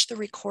or watch the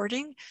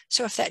recording.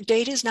 So if that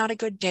date is not a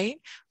good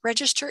date,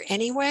 register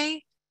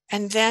anyway,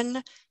 and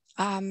then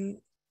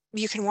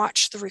you can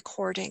watch the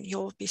recording.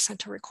 You'll be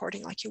sent a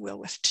recording like you will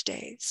with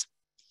today's.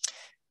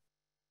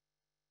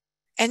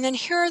 And then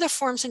here are the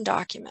forms and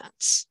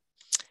documents.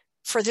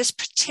 For this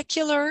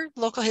particular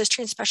local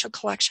history and special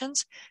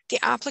collections, the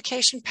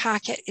application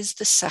packet is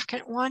the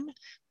second one.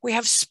 We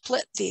have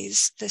split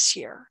these this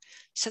year.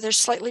 So there's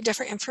slightly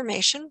different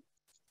information.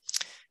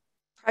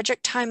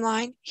 Project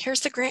timeline.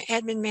 Here's the grant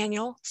admin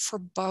manual for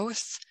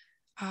both,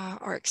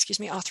 all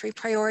three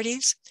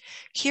priorities.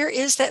 Here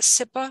is that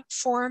SIPA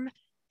form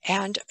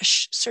and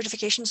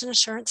certifications and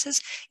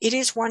assurances. It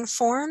is one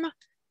form.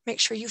 Make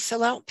sure you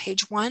fill out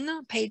page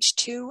 1, page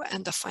 2,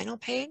 and the final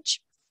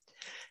page.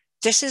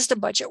 This is the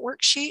budget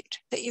worksheet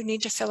that you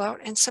need to fill out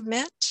and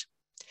submit.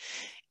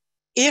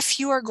 If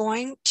you are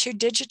going to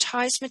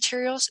digitize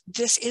materials,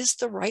 this is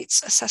the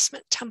rights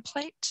assessment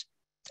template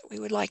that we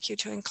would like you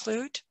to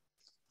include.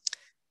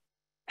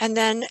 And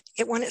then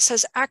when it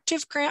says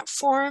active grant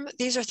form,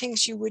 these are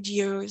things you would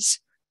use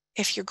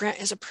if your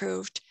grant is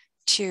approved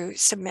to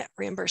submit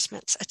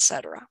reimbursements,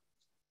 etc.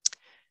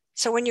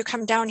 So when you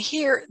come down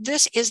here,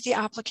 this is the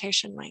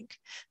application link.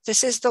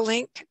 This is the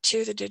link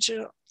to the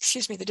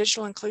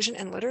digital inclusion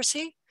and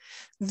literacy.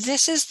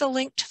 This is the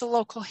link to the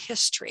local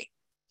history.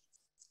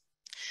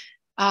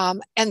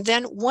 And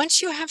then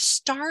once you have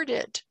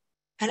started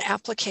an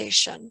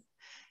application,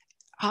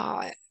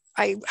 I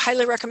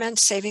highly recommend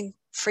saving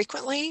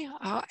frequently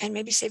and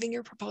maybe saving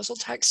your proposal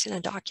text in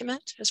a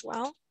document as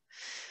well.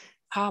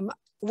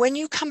 When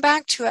you come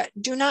back to it,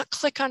 do not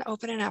click on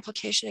open an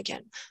application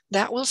again.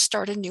 That will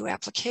start a new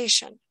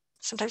application.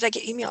 Sometimes I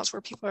get emails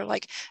where people are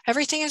like,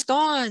 everything is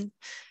gone.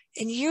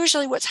 And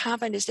usually what's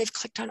happened is they've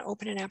clicked on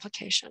open an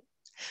application.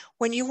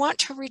 When you want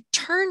to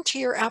return to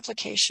your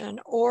application,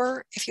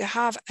 or if you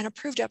have an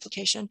approved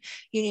application,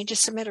 you need to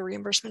submit a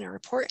reimbursement and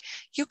report,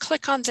 you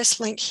click on this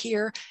link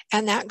here,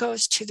 and that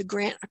goes to the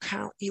grant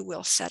account you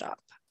will set up.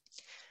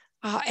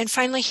 And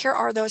finally, here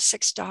are those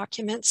 6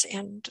 documents,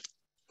 and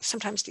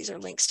sometimes these are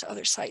links to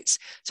other sites.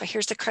 So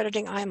here's the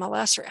crediting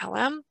IMLS or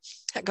LM.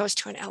 That goes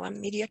to an LM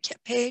Media Kit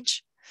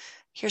page.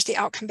 Here's the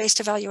outcome-based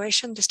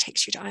evaluation. This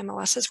takes you to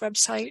IMLS's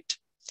website.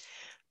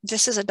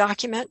 This is a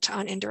document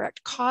on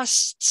indirect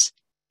costs.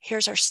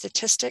 Here's our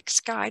statistics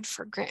guide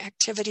for grant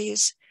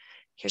activities.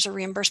 Here's a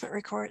reimbursement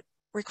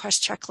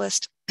request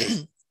checklist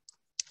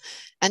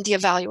and the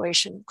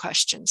evaluation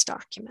questions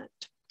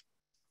document.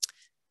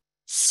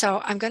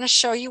 So I'm going to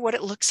show you what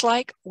it looks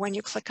like when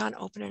you click on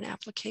open an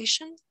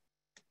application.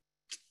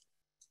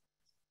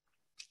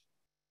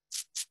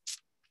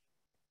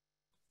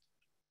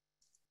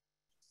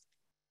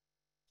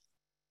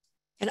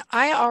 And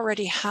I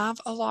already have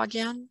a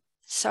login.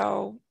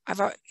 So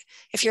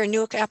if you're a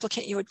new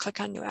applicant, you would click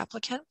on new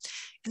applicant.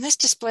 And this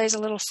display is a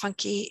little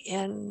funky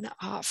in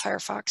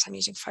Firefox. I'm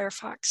using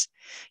Firefox.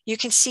 You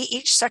can see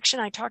each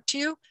section I talked to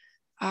you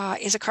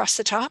is across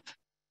the top.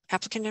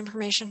 Applicant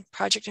information,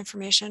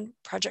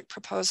 project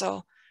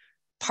proposal,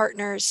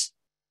 partners,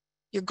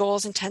 your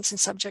goals, intents, and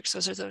subjects.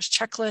 Those are those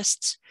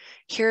checklists.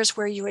 Here's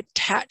where you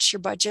attach your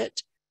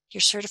budget,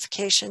 your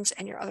certifications,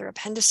 and your other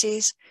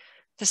appendices.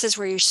 This is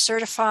where you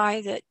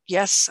certify that,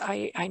 yes,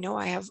 I know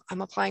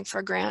I'm applying for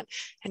a grant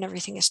and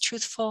everything is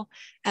truthful.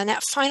 And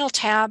that final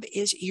tab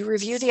is you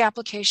review the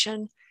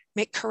application,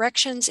 make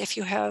corrections if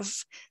you have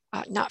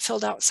not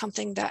filled out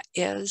something that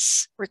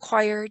is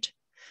required,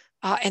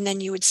 and then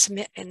you would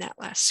submit in that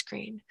last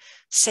screen.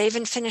 Save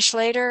and finish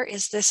later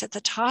is this at the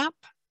top.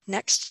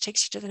 Next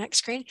takes you to the next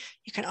screen.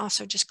 You can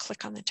also just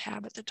click on the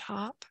tab at the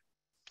top.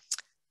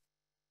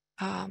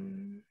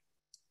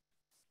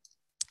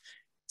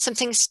 Some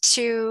things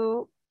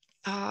to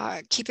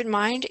keep in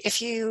mind,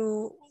 if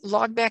you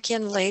log back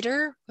in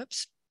later,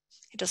 whoops,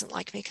 it doesn't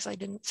like me because I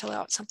didn't fill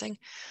out something.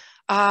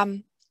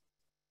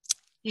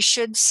 You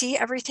should see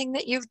everything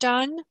that you've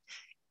done.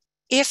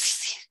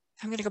 If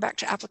I'm going to go back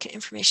to applicant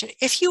information,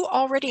 if you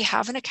already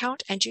have an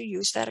account and you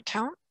use that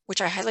account,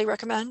 which I highly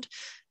recommend,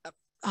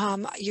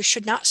 you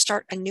should not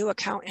start a new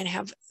account and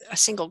have a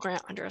single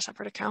grant under a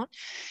separate account.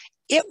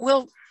 It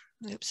will,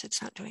 oops,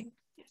 it's not doing,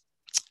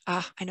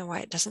 I know why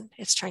it doesn't.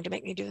 It's trying to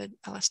make me do the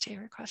LSTA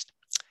request.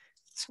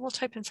 So we'll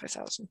type in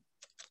 5,000.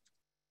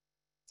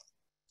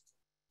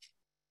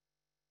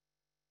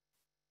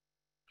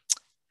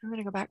 I'm going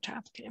to go back to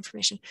applicant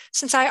information.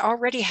 Since I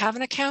already have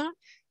an account,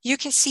 you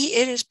can see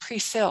it is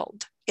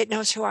pre-filled. It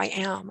knows who I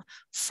am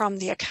from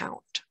the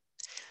account.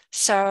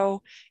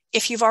 So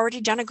if you've already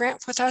done a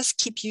grant with us,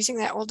 keep using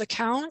that old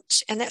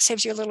account, and that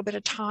saves you a little bit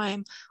of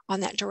time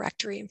on that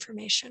directory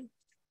information.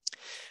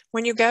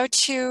 When you go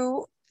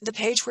to the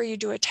page where you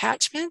do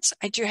attachments,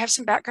 I do have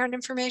some background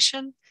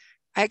information.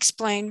 I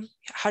explain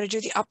how to do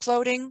the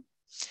uploading.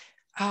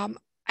 I'm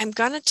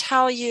going to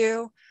tell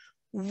you,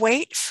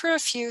 wait for a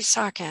few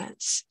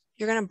seconds.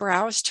 You're going to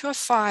browse to a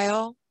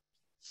file.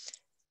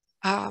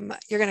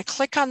 You're going to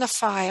click on the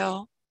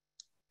file.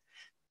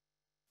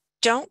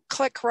 Don't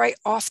click right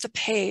off the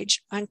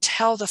page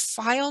until the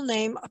file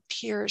name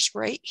appears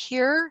right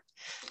here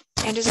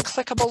and is a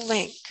clickable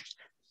link.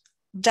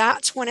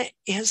 That's when it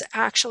is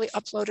actually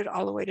uploaded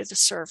all the way to the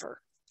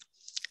server.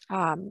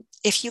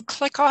 If you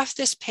click off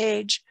this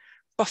page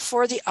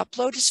before the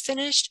upload is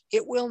finished,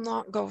 it will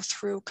not go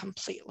through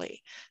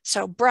completely.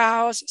 So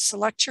browse,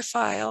 select your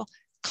file,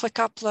 click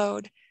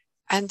upload,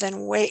 and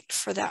then wait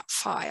for that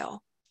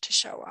file to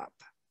show up.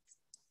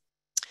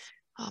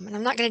 And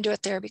I'm not going to do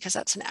it there because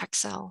that's an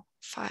Excel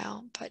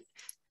file, but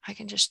I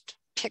can just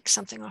pick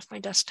something off my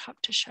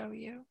desktop to show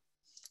you.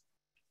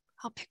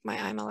 I'll pick my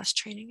IMLS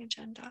training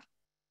agenda,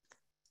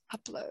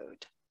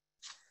 upload,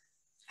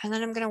 and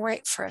then I'm going to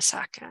wait for a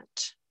second.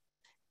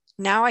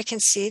 Now I can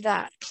see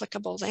that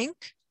clickable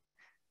link.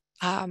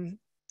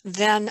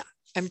 Then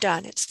I'm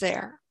done, it's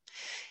there.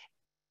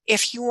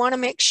 If you want to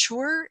make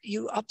sure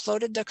you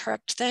uploaded the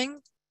correct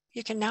thing,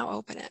 you can now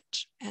open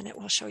it and it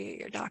will show you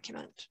your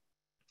document.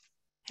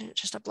 And it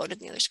just uploaded in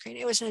the other screen.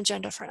 It was an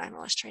agenda for an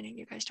IMLS training.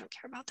 You guys don't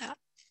care about that.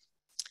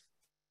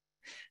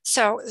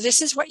 So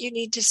this is what you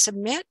need to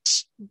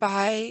submit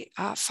by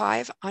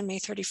 5 on May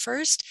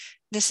 31st.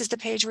 This is the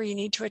page where you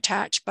need to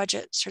attach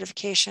budget,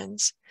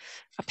 certifications,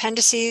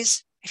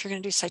 appendices, if you're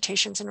going to do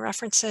citations and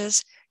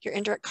references, your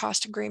indirect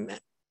cost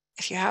agreement,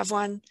 if you have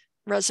one,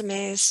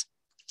 resumes,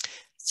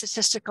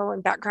 statistical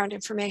and background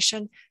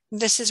information.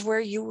 This is where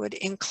you would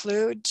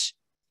include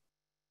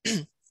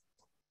I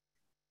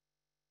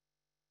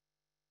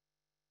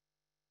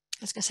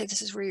was going to say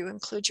this is where you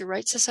include your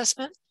rights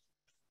assessment,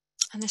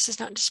 and this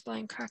is not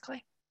displaying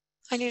correctly.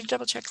 I need to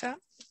double check that.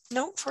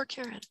 Note for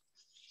Karen.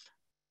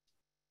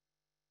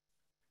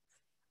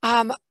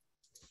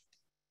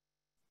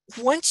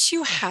 Once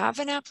you have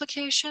an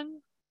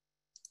application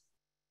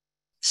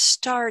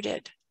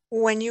started,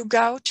 when you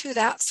go to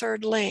that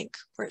third link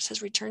where it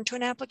says return to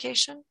an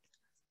application,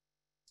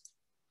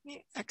 let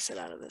me exit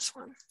out of this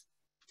one.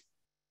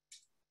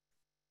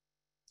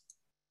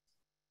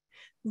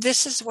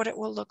 This is what it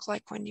will look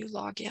like when you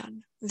log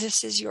in.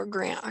 This is your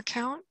grant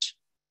account.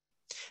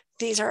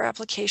 These are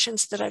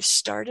applications that I've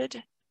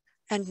started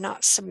and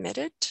not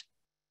submitted.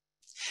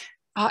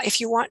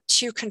 If you want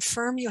to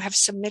confirm you have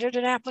submitted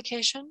an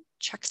application,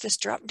 check this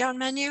drop-down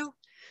menu.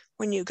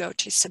 When you go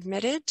to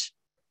submitted,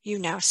 you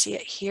now see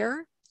it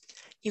here.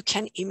 You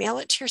can email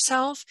it to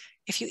yourself.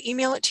 If you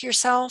email it to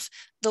yourself,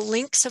 the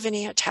links of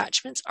any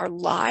attachments are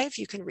live.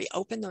 You can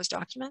reopen those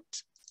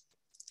documents.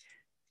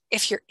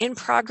 If you're in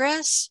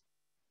progress,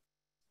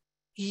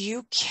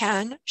 you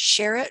can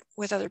share it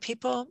with other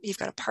people. You've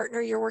got a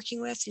partner you're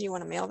working with and you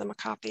want to mail them a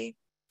copy.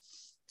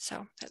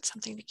 So that's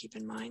something to keep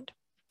in mind.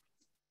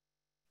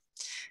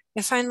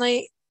 And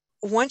finally,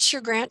 once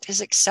your grant is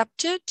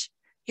accepted,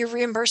 your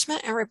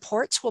reimbursement and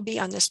reports will be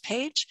on this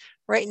page.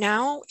 Right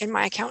now in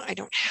my account, I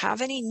don't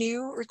have any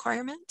new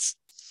requirements.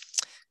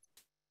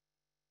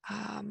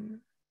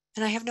 And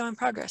I have no in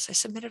progress. I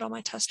submitted all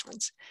my test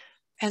ones.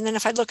 And then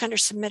if I look under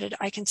submitted,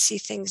 I can see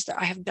things that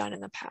I have done in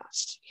the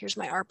past. Here's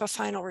my ARPA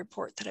final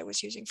report that I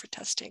was using for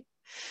testing.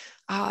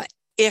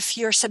 If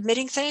you're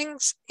submitting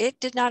things, it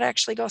did not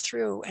actually go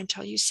through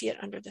until you see it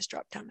under this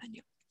drop-down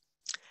menu.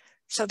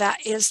 So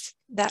that is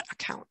that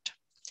account.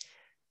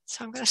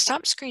 So I'm going to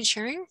stop screen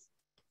sharing.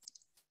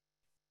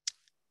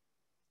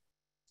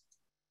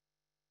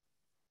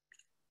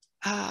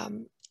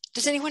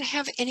 Does anyone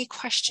have any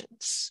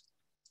questions?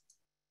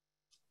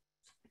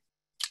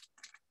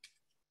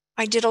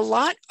 I did a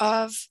lot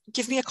of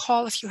give me a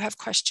call if you have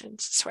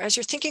questions. So as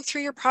you're thinking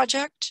through your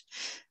project,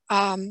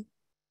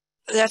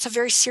 that's a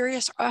very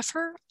serious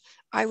offer.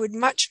 I would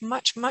much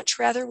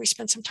rather we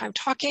spend some time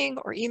talking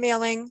or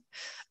emailing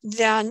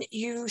than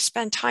you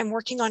spend time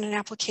working on an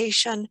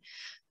application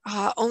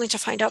only to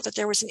find out that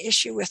there was an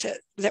issue with it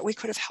that we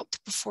could have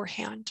helped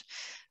beforehand.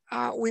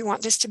 We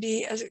want this to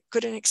be as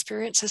good an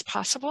experience as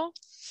possible.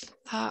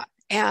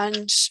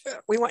 And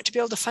we want to be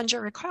able to fund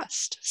your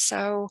request.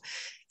 So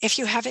if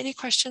you have any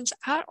questions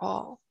at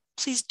all,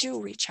 please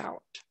do reach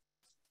out.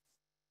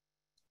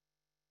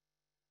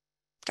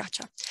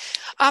 Gotcha.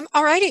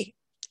 All righty.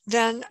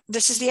 Then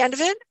this is the end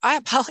of it. I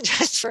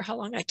apologize for how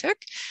long I took.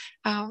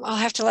 I'll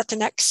have to let the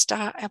next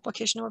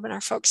application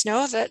webinar folks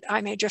know that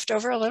I may drift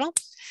over a little.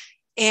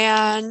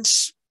 And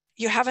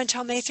you have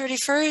until May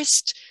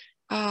 31st.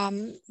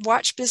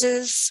 Watch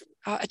Biz's,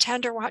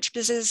 attend or watch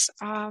Biz's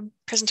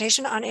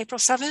presentation on April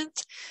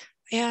 7th.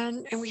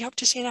 And we hope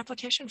to see an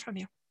application from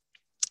you.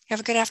 Have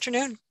a good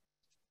afternoon.